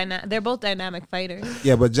pretty dynamic. They're both dynamic fighters.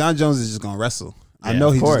 Yeah, but John Jones is just gonna wrestle. I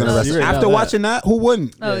know he's just gonna wrestle. After watching that, who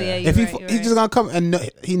wouldn't? Oh yeah, if he's just gonna come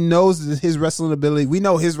and he knows his wrestling ability. We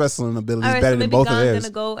know his wrestling ability is better than both of theirs. Gane's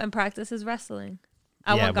gonna go and practice his wrestling.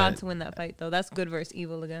 I want Gane to win that fight though. That's good versus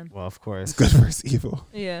evil again. Well, of course, it's good versus evil.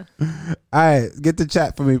 Yeah. All right, get the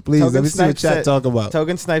chat for me, please. Let me see what chat talk about.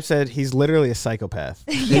 Token Snipe said he's literally a psychopath.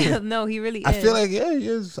 Yeah, no, he really is. I feel like he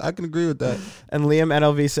is. I can agree with that. And Liam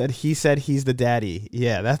NLV said he's the daddy.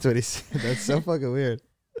 Yeah, that's what he said. That's so fucking weird.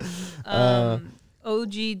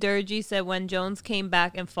 OG Durgy said when Jones came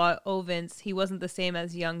back and fought Ovens, he wasn't the same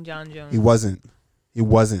as young John Jones. He wasn't.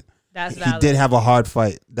 That's valid. He did have a hard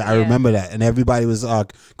fight. I remember that. And everybody was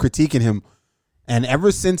critiquing him. And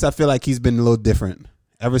ever since, I feel like he's been a little different.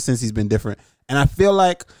 Ever since he's been different. And I feel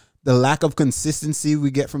like the lack of consistency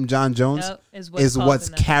we get from John Jones is what's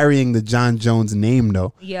carrying the John Jones name,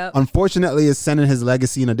 though. Yep. Unfortunately, it's sending his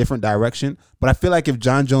legacy in a different direction. But I feel like if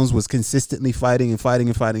John Jones was consistently fighting, he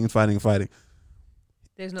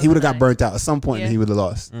would have got burnt out at some point and he would have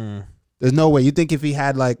lost. There's no way. You think if he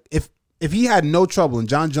had if he had no trouble and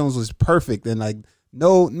John Jones was perfect and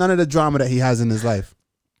none of the drama that he has in his life,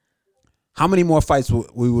 how many more fights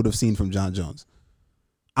we would have seen from John Jones?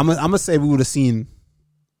 I'm gonna say we would have seen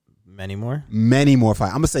many more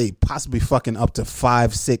fights. I'm gonna say possibly fucking up to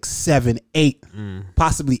 5, 6, 7, 8,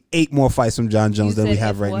 possibly 8 more fights from John Jones than we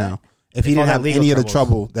have right now. If he didn't have any of the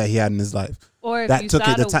trouble that he had in his life. Or if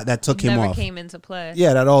that took him off. Came into play.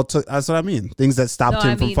 Yeah, that's what I mean. Things that stopped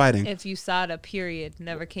him from fighting. If USADA period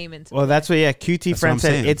never came into play. Well, that's what QT friend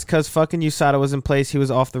said. It's because fucking USADA was in place. He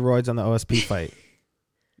was off the roids on the OSP fight.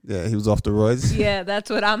 Yeah, he was off the roids. Yeah,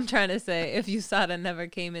 that's what I'm trying to say. If USADA never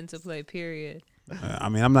came into play, period. I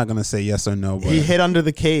mean, I'm not gonna say yes or no, but he hit under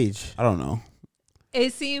the cage. I don't know.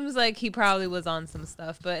 It seems like he probably was on some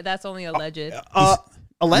stuff, but that's only alleged.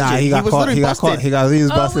 Alleged. Nah, he got caught. He got caught. He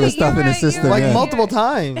was busted with stuff in the system. Multiple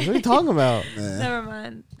times. What are you talking about? Never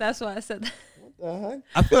mind. That's why I said that. What the heck?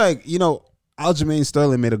 I feel like, Aljamain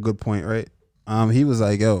Sterling made a good point, right? He was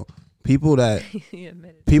like, yo, people that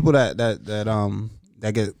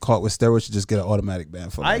get caught with steroids should just get an automatic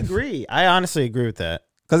ban for life. I agree. I honestly agree with that.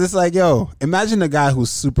 Because it's like, yo, imagine a guy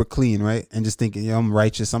who's super clean, right? And just thinking, yo, I'm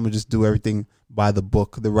righteous. I'm going to just do everything by the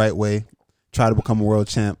book, the right way, try to become a world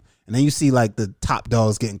champ. And then you see the top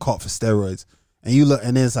dogs getting caught for steroids. And you look,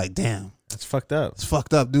 and then it's like, damn. That's fucked up. It's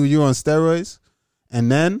fucked up, dude. You're on steroids. And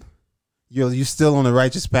then you're still on the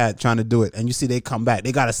righteous path trying to do it. And you see they come back.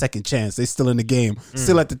 They got a second chance. They still in the game.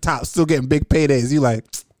 Still at the top. Still getting big paydays. You like,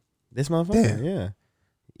 this motherfucker? Damn. Yeah.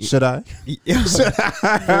 Should I? Should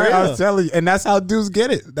I? I was telling you. And that's how dudes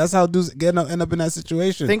get it. That's how dudes end up in that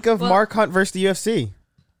situation. Think of Mark Hunt versus the UFC.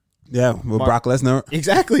 Yeah, with Brock Lesnar.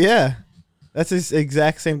 Exactly, yeah. That's the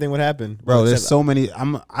exact same thing would happen. Bro, there's so many.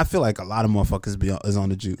 I feel like a lot of motherfuckers is on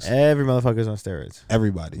the juice. Every motherfucker's on steroids.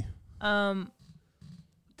 Everybody.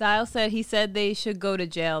 Dial said he said they should go to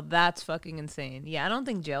jail. That's fucking insane. Yeah, I don't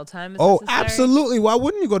think jail time is necessary. Absolutely. Why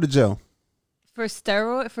wouldn't you go to jail? For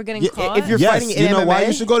getting caught? If you're fighting in MMA, know why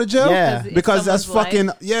you should go to jail? Yeah. Because that's fucking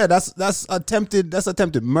that's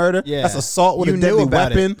attempted murder. Yeah. That's assault with a deadly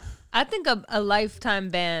weapon. I think a lifetime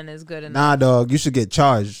ban is good enough. Nah, dog. You should get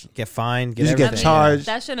charged. Get fined. You should get charged.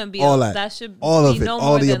 That shouldn't be all that. That should all be of it. no all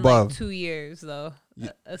more the than above. like 2 years though.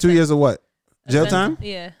 2 years of what? Jail time?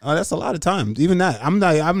 Yeah. Oh, that's a lot of time. Even that. I'm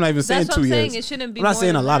not even saying 2 years. Saying. It shouldn't be. I'm not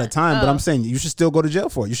saying a lot of time, but I'm saying you should still go to jail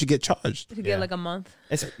for it. You should get charged. You should get like a month.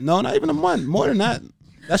 No, not even a month. More than that.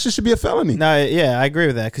 That shit should be a felony. No, yeah, I agree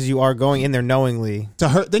with that because you are going in there knowingly to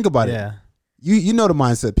hurt. Think about it. You know the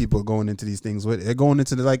mindset people are going into these things with. They're going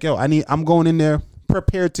into I'm going in there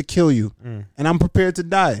prepared to kill you, and I'm prepared to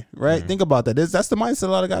die. Right? Think about that. That's the mindset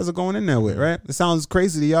a lot of guys are going in there with. Right? It sounds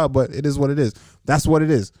crazy to y'all, but it is what it is. That's what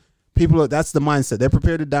it is. That's the mindset. They're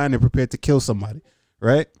prepared to die and they're prepared to kill somebody.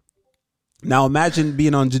 Right? Now imagine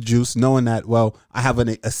being on the juice, knowing that I have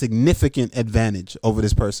a significant advantage over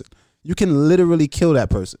this person. You can literally kill that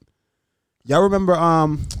person. Y'all remember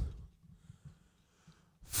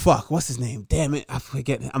what's his name? Damn it, I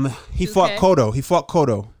forget. He fought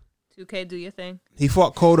Cotto. 2K, do your thing. He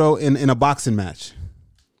fought Cotto in a boxing match.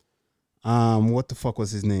 What the fuck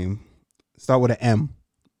was his name? Start with an M.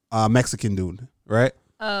 Mexican dude, right?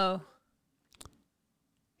 Oh.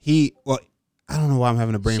 I don't know why I'm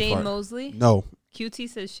having a brain fart. Shane Mosley? No. QT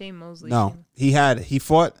says Shane Mosley. No. He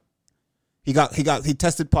fought. He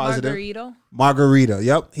tested positive. Margarita.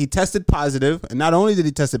 Yep. He tested positive. And not only did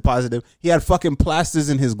he test positive, he had fucking plasters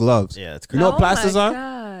in his gloves. Yeah, that's crazy. You know what plasters are?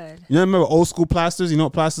 God. You remember old school plasters? You know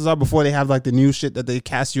what plasters are before they have like the new shit that they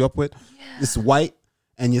cast you up with? Yeah. It's white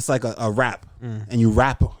and it's like a wrap. And you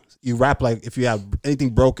wrap like if you have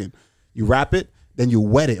anything broken. You wrap it, then you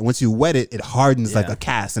wet it. And once you wet it, it hardens like a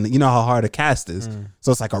cast. And you know how hard a cast is.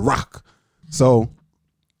 So it's like a rock. So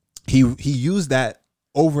he used that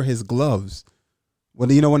over his gloves. When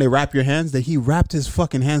they wrap your hands, that he wrapped his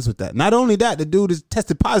fucking hands with that. Not only that, the dude is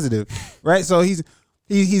tested positive, right? So he's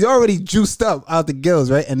already juiced up out the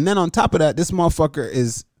gills, right? And then on top of that, this motherfucker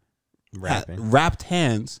is wrapped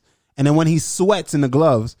hands. And then when he sweats in the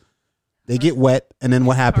gloves, they get wet. And then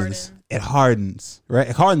what happens? It hardens, right?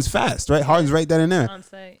 It hardens fast, right? Hardens right then and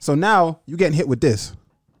there. So now you're getting hit with this.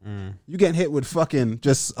 You're getting hit with fucking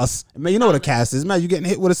just man. You know what a cast is, man. You're getting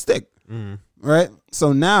hit with a stick. Right?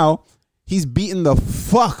 So now he's beating the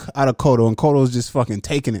fuck out of Cotto, and Cotto's just fucking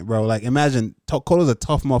taking it, bro. Like, imagine Cotto's a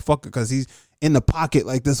tough motherfucker because he's in the pocket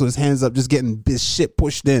like this with his hands up, just getting this shit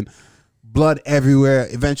pushed in. Blood everywhere.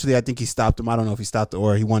 Eventually, I think he stopped him. I don't know if he stopped it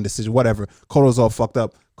or he won decision, whatever. Cotto's all fucked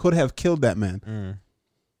up. Could have killed that man.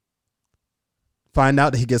 Find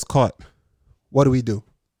out that he gets caught. What do?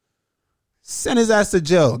 Send his ass to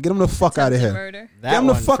jail. Get him the fuck out of here. Get him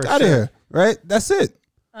the fuck out of here. Right? That's it.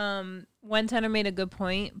 One tenor made a good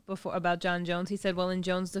point before about John Jones. He said, well, in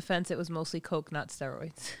Jones' defense, it was mostly coke, not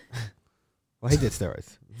steroids. Well, he did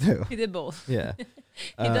steroids. He did both. Yeah.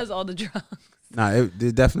 He does all the drugs. Nah,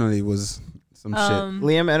 it definitely was some shit.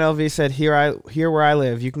 Liam NLV said, here where I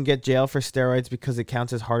live, you can get jail for steroids because it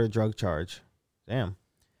counts as harder drug charge. Damn.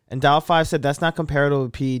 And Dial 5 said, that's not comparable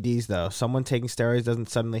with PEDs, though. Someone taking steroids doesn't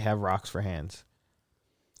suddenly have rocks for hands.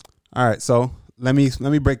 All right, so let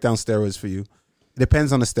me break down steroids for you. It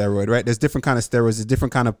depends on the steroid, right? There's different kind of steroids. There's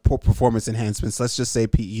different kind of performance enhancements. Let's just say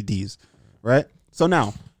PEDs, right? So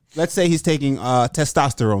now, let's say he's taking a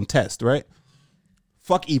testosterone test, right?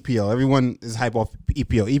 Fuck EPO. Everyone is hype off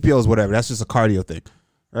EPO. EPO is whatever. That's just a cardio thing,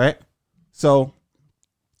 right? So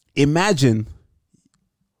imagine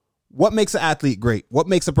what makes an athlete great. What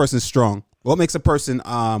makes a person strong? What makes a person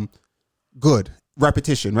good?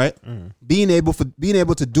 Repetition, right? Being able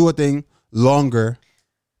to do a thing longer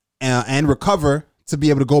and recover to be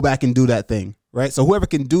able to go back and do that thing, right? So whoever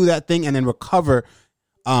can do that thing and then recover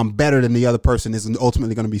better than the other person is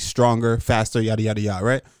ultimately going to be stronger, faster, yada, yada, yada,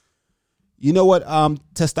 right? You know what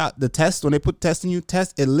the test, when they put test in you,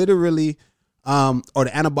 it literally, or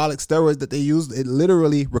the anabolic steroids that they use, it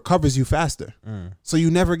literally recovers you faster. So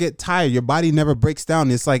you never get tired. Your body never breaks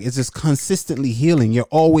down. It's like, it's just consistently healing. You're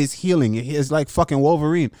always healing. It's like fucking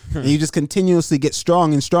Wolverine. And you just continuously get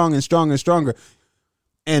strong and strong and strong and stronger.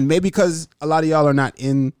 And maybe because a lot of y'all are not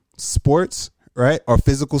in sports, right? Or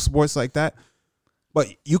physical sports like that. But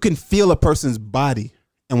you can feel a person's body.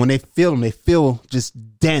 And when they feel them, they feel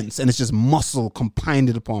just dense. And it's just muscle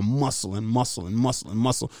compounded upon muscle and muscle and muscle and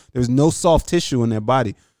muscle. There's no soft tissue in their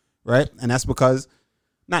body, right? And that's because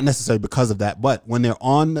not necessarily because of that, but when they're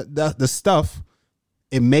on the stuff,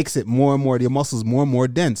 it makes it more and more, your muscles more and more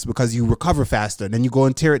dense because you recover faster. Then you go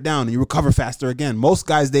and tear it down and you recover faster again. Most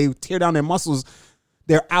guys, they tear down their muscles,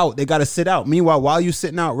 they're out. They got to sit out. Meanwhile, while you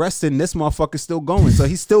sitting out resting, this motherfucker's still going. So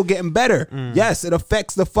he's still getting better. Yes, it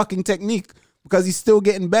affects the fucking technique because he's still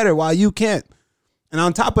getting better while you can't. And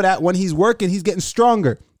on top of that, when he's working, he's getting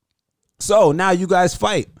stronger. So now you guys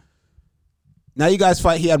fight.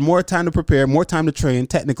 He had more time to prepare, more time to train.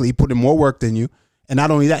 Technically, he put in more work than you. And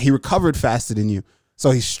not only that, he recovered faster than you. So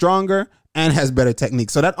he's stronger and has better technique.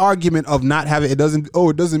 So that argument of not having, it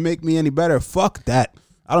doesn't make me any better. Fuck that.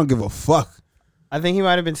 I don't give a fuck. I think he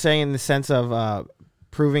might have been saying in the sense of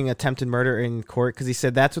proving attempted murder in court, because he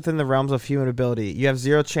said that's within the realms of human ability. You have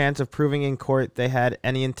zero chance of proving in court they had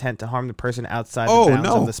any intent to harm the person outside the bounds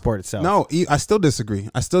of the sport itself. No, I still disagree.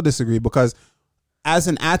 Because as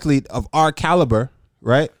an athlete of our caliber,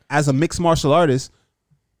 right, as a mixed martial artist,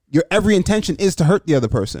 your every intention is to hurt the other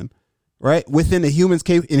person. Right, within a human's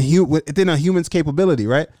capability,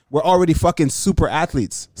 right? We're already fucking super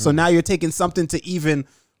athletes, so now you're taking something to even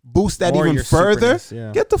boost that even further.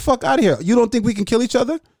 Yeah. Get the fuck out of here! You don't think we can kill each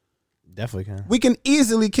other? Definitely can. We can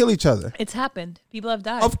easily kill each other. It's happened. People have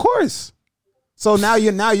died. Of course. So now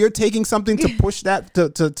you're taking something to push that to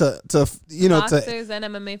boxers and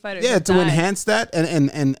MMA fighters. Yeah, to enhance that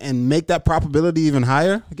and make that probability even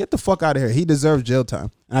higher. Get the fuck out of here. He deserves jail time.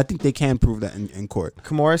 And I think they can prove that in court.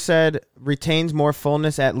 Kimura said retains more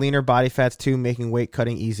fullness at leaner body fats too, making weight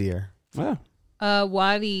cutting easier. Yeah.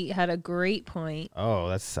 Wadi had a great point. Oh,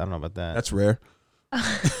 I don't know about that. That's rare.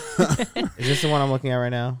 Is this the one I'm looking at right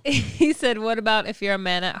now? He said, what about if you're a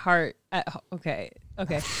man at heart? Okay.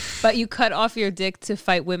 But you cut off your dick to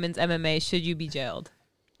fight women's MMA. Should you be jailed?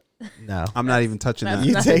 No. I'm not even touching that.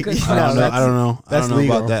 I don't know. That's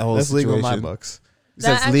legal. About that whole That's situation. legal in my books.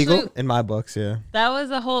 That's legal? In my books, yeah. That was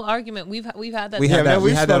a whole argument. We've had that. We had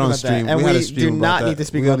that on stream. And we do not need to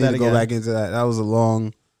speak about that again. Go back into that. That was a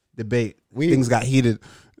long debate. Things got heated.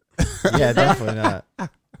 Yeah, definitely not.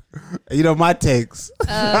 You know my takes.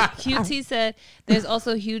 QT said there's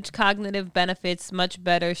also huge cognitive benefits, much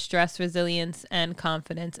better stress resilience and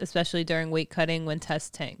confidence, especially during weight cutting when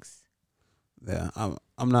test tanks. Yeah,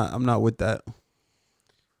 I'm not with that.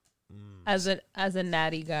 As a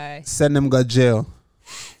natty guy, send them go jail.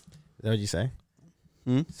 Is that what you say?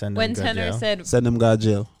 Send them go jail. Send them go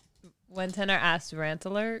jail. When Tenor asked rant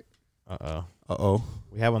alert.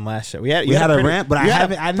 We had one last show. We had a rant, but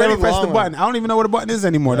I never pressed the button. I don't even know what the button is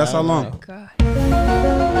anymore. That's how long. God.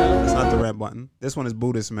 It's not the rant button. This one is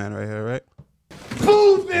Buddhist man right here, right?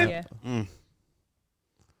 Buddhist. Yeah. I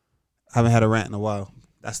haven't had a rant in a while.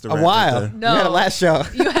 That's the rant. A while. Right no. You had a last show.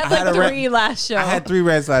 You had three last show. I had 3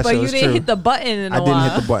 rants last show. But you didn't hit the button in a while. I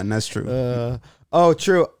didn't hit the button. That's true.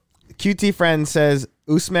 True. QT friend says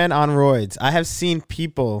Usman on roids. I have seen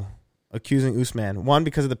people accusing Usman, one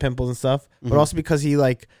because of the pimples and stuff, but also because he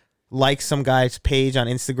likes some guy's page on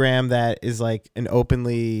Instagram that is like an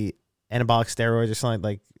openly anabolic steroids or something,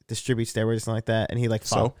 like distributes steroids or something like that, and he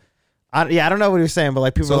follow. I don't know what he was saying,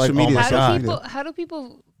 but people social are like, media, oh my God. How do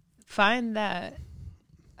people find that?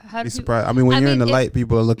 Be surprised. I mean, when you're in the light,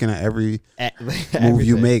 people are looking at every move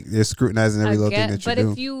you make. They're scrutinizing every little thing that you do.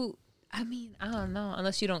 But if you, I don't know,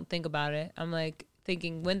 unless you don't think about it. I'm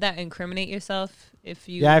thinking, wouldn't that incriminate yourself if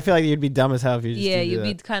you? Yeah, I feel like you'd be dumb as hell if you just you'd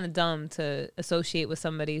be kind of dumb to associate with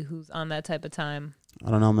somebody who's on that type of time.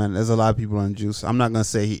 I don't know, man. There's a lot of people on juice. I'm not gonna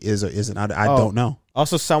say he is or isn't. I don't know.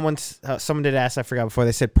 Also, someone did ask. I forgot before.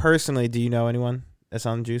 They said, personally, do you know anyone that's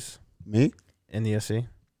on juice? Me in the UFC?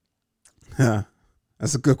 Yeah,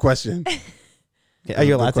 that's a good question. Are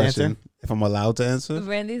you allowed to answer? If I'm allowed to answer,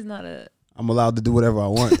 Randy's not I'm allowed to do whatever I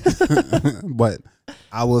want, but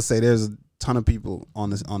I will say there's a ton of people on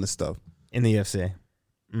this stuff in the UFC.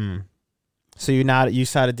 So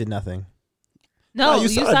USADA did nothing. No,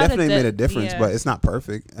 USADA definitely made a difference, but it's not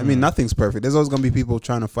perfect. I mean, nothing's perfect. There's always gonna be people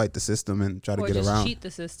trying to fight the system and try to get around, cheat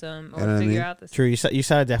the system, or figure out the system. True,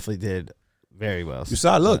 USADA definitely did very well.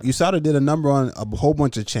 USADA did a number on a whole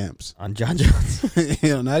bunch of champs. On John Jones,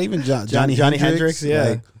 not even Johnny Hendricks.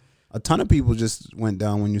 Yeah, a ton of people just went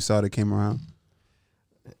down when USADA came around.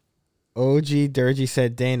 OG Durgy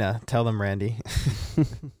said, Dana, tell them Randy.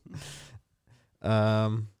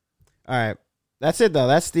 All right. That's it, though.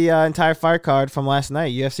 That's the entire fight card from last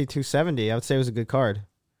night, UFC 270. I would say it was a good card.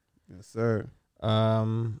 Yes, sir.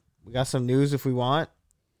 We got some news if we want.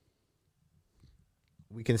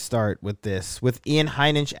 We can start with this. With Ian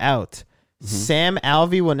Heinich out, Sam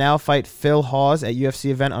Alvey will now fight Phil Hawes at UFC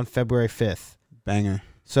event on February 5th. Banger.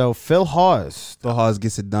 So Phil Hawes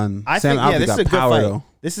gets it done. Sam Alvey got power, though.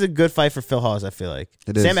 This is a good fight for Phil Hawes, I feel like.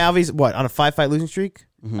 It is. Sam Alvey's, on a 5-fight losing streak?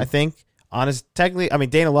 I think. Technically, I mean,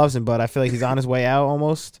 Dana loves him, but I feel like he's on his way out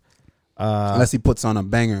almost. Unless he puts on a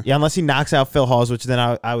banger. Yeah, unless he knocks out Phil Hawes, which then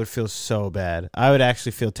I would feel so bad. I would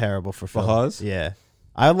actually feel terrible for Phil Hawes. Yeah,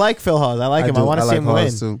 I like Phil Hawes. I like him. I want to see him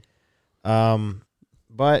win. Too.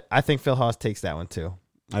 But I think Phil Hawes takes that one too.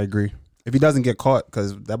 I agree. If he doesn't get caught,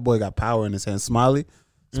 because that boy got power in his hands. Smiley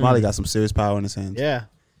got some serious power in his hands. Yeah.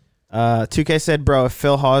 2K said, bro, if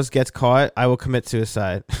Phil Hawes gets caught, I will commit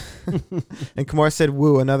suicide. And Kamar said,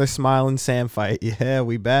 woo, another Smile and Sam fight. Yeah,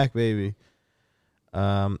 we back, baby.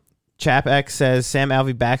 Chap X says, Sam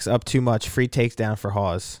Alvey backs up too much. Free takedown for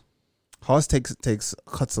Hawes. Hawes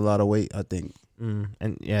cuts a lot of weight, I think.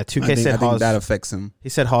 And yeah, 2K said Hawes. I think that affects him. He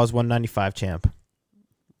said Hawes 195 champ.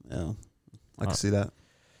 Yeah, I can see that.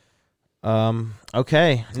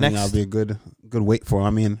 Okay. Next, that'll be a good weight for him. I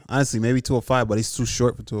mean, honestly, maybe 205, but he's too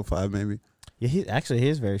short for 205. Maybe. Yeah, he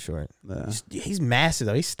is very short. Yeah. He's massive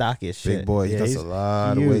though. He's stocky as shit. Big boy. He does a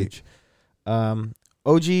lot of weight.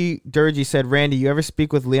 OG Durgy said, Randy, you ever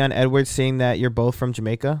speak with Leon Edwards, saying that you're both from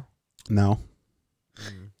Jamaica? No.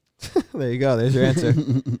 There you go. There's your answer.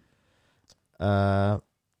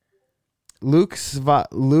 Luke's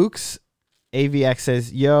AVX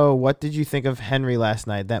says, yo, what did you think of Henry last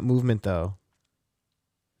night? That movement, though.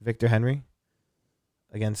 Victor Henry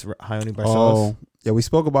against Raoni Barcelos. Oh, yeah, we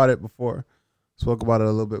spoke about it before. Spoke about it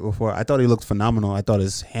a little bit before. I thought he looked phenomenal. I thought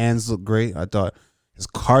his hands looked great. I thought his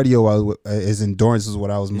cardio, his endurance was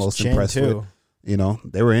what I was most impressed with. You know,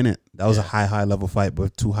 they were in it. That was a high level fight,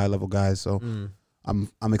 but two high level guys. So I'm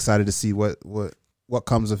excited to see what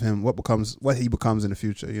comes of him, what he becomes in the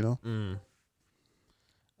future. You know.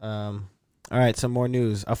 All right, some more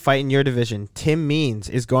news. A fight in your division. Tim Means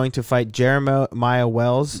is going to fight Jeremiah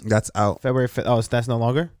Wells. That's out. February 5th. Oh, so that's no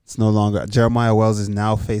longer? It's no longer. Jeremiah Wells is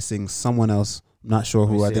now facing someone else. I'm not sure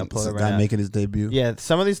who. I think it's a guy making his debut. Yeah,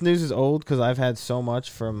 some of this news is old because I've had so much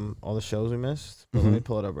from all the shows we missed. But let me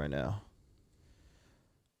pull it up right now.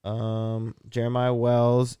 Jeremiah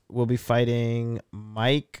Wells will be fighting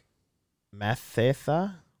Mike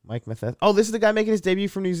Mathetha. Oh, this is the guy making his debut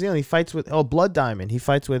from New Zealand. He fights with Blood Diamond. He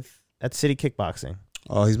fights with at City Kickboxing.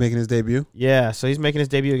 Oh, he's making his debut? Yeah, so he's making his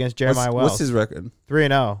debut against Jeremiah Wells. What's his record?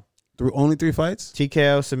 3-0. Only 3 fights?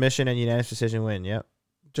 TKO, submission, and unanimous decision win. Yep.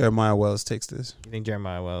 Jeremiah Wells takes this. You think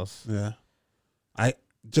Jeremiah Wells? Yeah.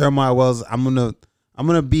 Jeremiah Wells, I'm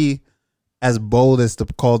gonna be as bold as to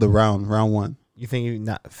call the round 1. You think he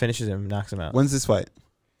finishes him, knocks him out? When's this fight?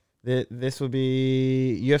 This would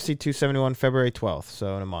be UFC 271 February 12th,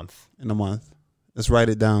 so in a month. Let's write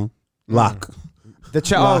it down. Lock. They're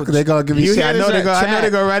gonna give me shit. I know they're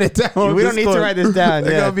gonna write it down. We don't need to write this down.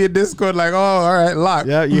 They're gonna be a Discord like, oh, all right, lock.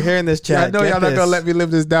 Yeah, you're hearing this chat. I know y'all not gonna let me live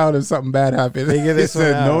this down if something bad happens. They give this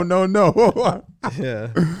one out. No.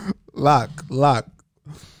 Yeah. Lock.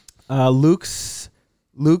 Luke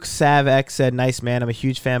Savek said, nice man. I'm a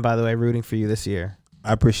huge fan, by the way, rooting for you this year.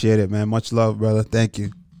 I appreciate it, man. Much love, brother. Thank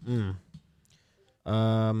you.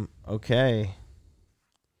 Okay.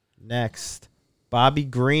 Next. Bobby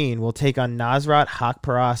Green will take on Nasrat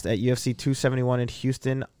Haqparast at UFC 271 in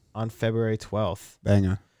Houston on February 12th.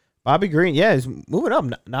 Banger. Bobby Green, is moving up.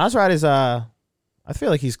 Nasrat is, I feel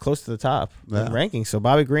like he's close to the top in ranking. So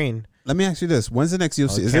Bobby Green. Let me ask you this: when's the next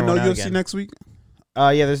UFC? Is there no UFC next week?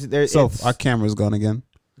 Yeah. There's. So our camera's gone again.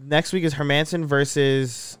 Next week is Hermanson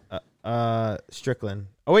versus Strickland.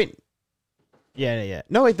 Oh wait. Yeah.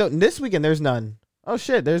 No wait. This weekend there's none. Oh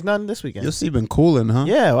shit, there's none this weekend. UFC been cooling, huh?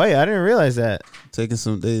 Yeah, wait, I didn't realize that. Taking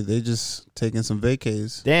some, they just taking some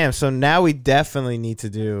vacays. Damn, so now we definitely need to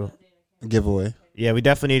do a giveaway. Yeah, we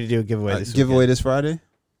definitely need to do a giveaway this giveaway weekend. This Friday?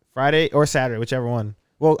 Friday or Saturday, whichever one.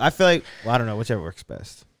 Well, I feel like, I don't know, whichever works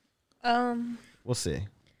best. We'll see.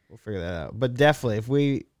 We'll figure that out. But definitely,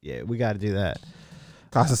 we got to do that.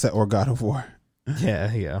 Casa said, or God of War.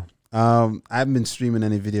 Yeah. I haven't been streaming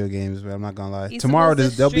any video games, but I'm not gonna lie.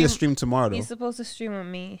 There'll be a stream tomorrow. Though. He's supposed to stream with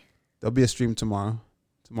me. There'll be a stream tomorrow.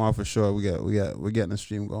 Tomorrow for sure. We're getting a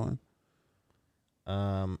stream going.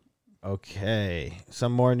 Okay.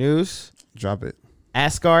 Some more news. Drop it.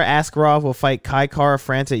 Askar Askarov will fight Kai Kara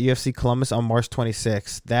France at UFC Columbus on March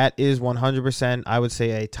 26th. That is 100%, I would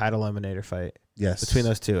say, a title eliminator fight. Yes. Between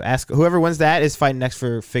those two. Whoever wins that is fighting next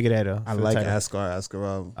for Figueiredo. I like Askar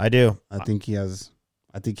Askarov. I do. I think he has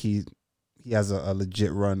a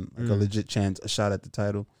legit run, like a legit chance, a shot at the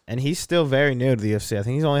title. And he's still very new to the UFC. I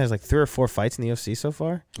think he only has like 3 or 4 fights in the UFC so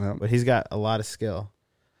far. Yep. But he's got a lot of skill.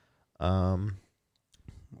 What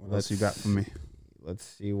else you got for me? Let's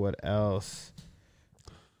see what else.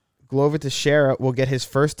 Glover Teixeira will get his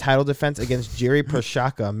first title defense against Jiri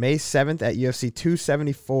Prochazka May 7th at UFC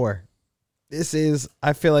 274. This is,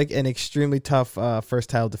 I feel like, an extremely tough first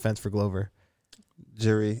title defense for Glover.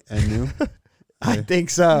 Jerry and New. I think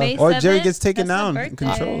so. May or 7th, Jerry gets taken down and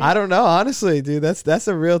control. I don't know, honestly, dude. That's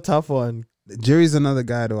a real tough one. Jerry's another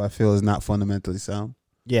guy though I feel is not fundamentally sound.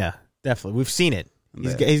 Yeah, definitely. We've seen it.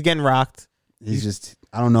 He's getting rocked. He's just,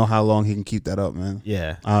 I don't know how long he can keep that up, man.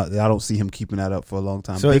 Yeah. I don't see him keeping that up for a long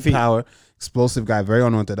time. So Big power, explosive guy, very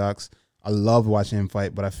unorthodox. I love watching him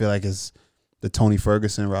fight, but I feel like it's the Tony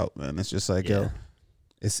Ferguson route, man. It's just like, yo,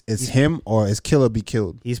 it's him or it's kill or be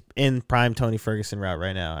killed. He's in prime Tony Ferguson route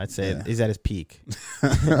right now. I'd say he's at his peak.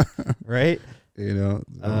 Right? You know?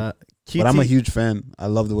 QT, but I'm a huge fan. I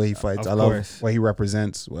love the way he fights. I love what he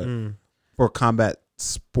represents for combat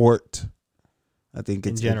sport. I think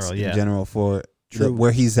it's in general for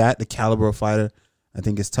where he's at, the caliber of fighter. I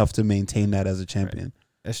think it's tough to maintain that as a champion. Right.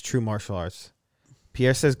 That's true martial arts.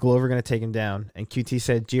 Pierre says Glover going to take him down. And QT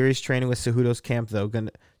said Jiri's training with Cejudo's camp, though,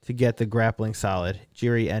 to get the grappling solid.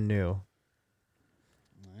 Jiri and New. All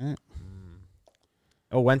right.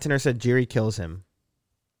 Oh, Wentiner said Jiri kills him.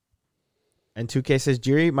 And 2K says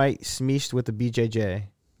Jiri might smeeshed with the BJJ.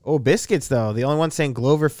 Oh, Biscuits, though. The only one saying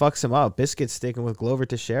Glover fucks him up. Biscuits sticking with Glover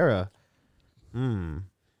Teixeira.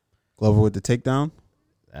 Glover with the takedown?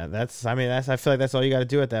 I feel like that's all you got to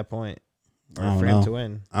do at that point for him to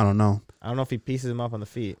win. I don't know. I don't know if he pieces him up on the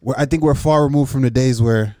feet. I think we're far removed from the days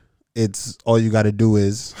where it's all you got to do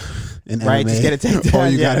is in MMA. Just get a takedown. All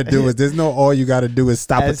you got to do is all you got to do is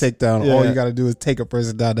stop a takedown. All you got to do is take a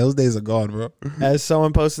person down. Those days are gone, bro. As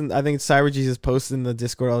someone posting, I think Cyber Jesus posting in the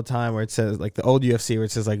Discord all the time where it says like the old UFC where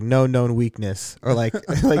it says like no known weakness or like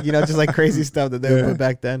just like crazy stuff that they would put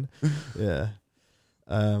back then. Yeah.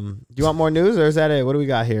 Do you want more news or is that it? What do we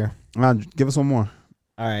got here? Give us one more.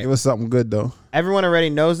 All right. Give us something good though. Everyone already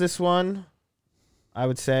knows this one, I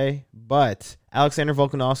would say, but Alexander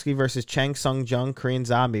Volkanovski versus Chang Sung Jung, Korean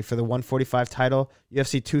Zombie, for the 145 title,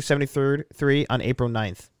 UFC 273 on April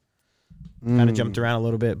 9th. Kind of jumped around a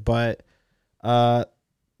little bit, but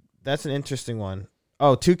that's an interesting one.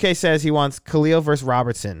 Oh, 2K says he wants Khalil versus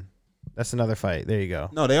Robertson. That's another fight. There you go.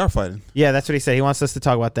 No, they are fighting. Yeah, that's what he said. He wants us to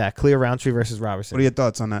talk about that. Khalil Roundtree versus Robertson. What are your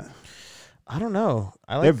thoughts on that? I don't know.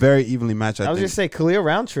 They're very evenly matched, I was think. just say Khalil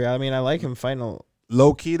Roundtree. I mean, I like him fighting.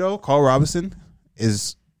 Low key though, Carl Robinson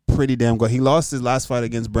is pretty damn good. He lost his last fight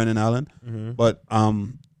against Brendan Allen, but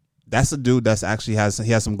that's a dude that's actually has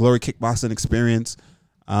some glory kickboxing experience.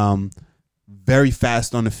 Very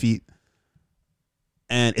fast on the feet.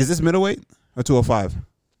 And is this middleweight or 205?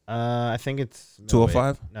 I think it's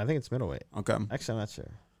 205. No, I think it's middleweight. Okay. Actually, I'm not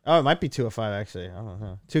sure. Oh, it might be 205 actually. I don't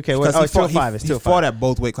know. 2K. What? Oh, it's 205. It's 205. He fought at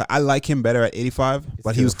both weight classes. I like him better at 85,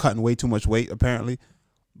 but he was cutting way too much weight apparently.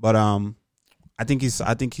 But I think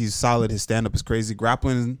he's solid. His stand up is crazy.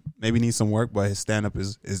 Grappling maybe needs some work, but his stand up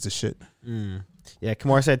is the shit. Yeah,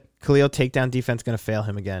 Kimura said Khalil takedown defense going to fail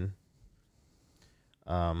him again.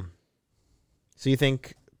 So you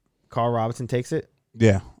think Carl Robinson takes it?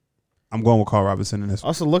 Yeah, I'm going with Carl Robinson in this.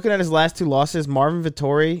 Also, looking at his last two losses, Marvin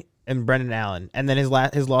Vettori and Brendan Allen, and then his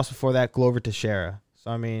loss before that, Glover Teixeira. So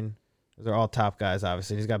I mean, those are all top guys.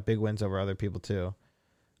 Obviously, he's got big wins over other people too.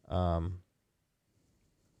 I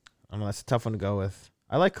don't know. That's a tough one to go with.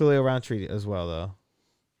 I like Khalil Roundtree as well, though.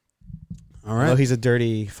 All right. Though he's a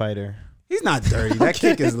dirty fighter. He's not dirty. That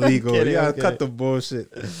kick is legal. Cut the bullshit.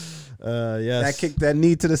 Yes. That kick, that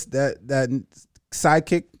knee to that side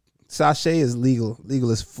kick, sachet is legal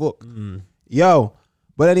as fuck. Yo,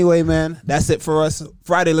 but anyway, man, that's it for us.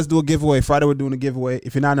 Friday, let's do a giveaway. Friday, we're doing a giveaway.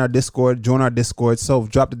 If you're not in our Discord, join our Discord. So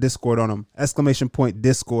drop the Discord on them. !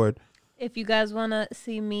 Discord. If you guys want to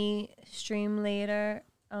see me stream later,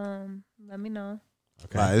 let me know.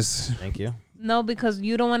 Okay. Nice. Thank you. No, because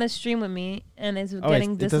you don't want to stream with me, and it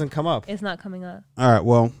doesn't come up. It's not coming up. All right,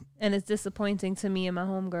 well. And it's disappointing to me and my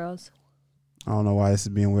homegirls. I don't know why this is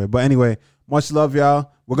being weird. But anyway, much love,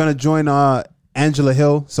 y'all. We're going to join Angela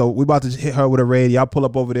Hill. So we about to hit her with a raid. Y'all pull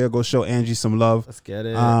up over there. Go show Angie some love. Let's get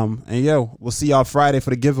it. And yo, we'll see y'all Friday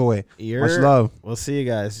for the giveaway. Much love. We'll see you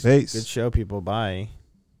guys. Peace. Good show, people. Bye.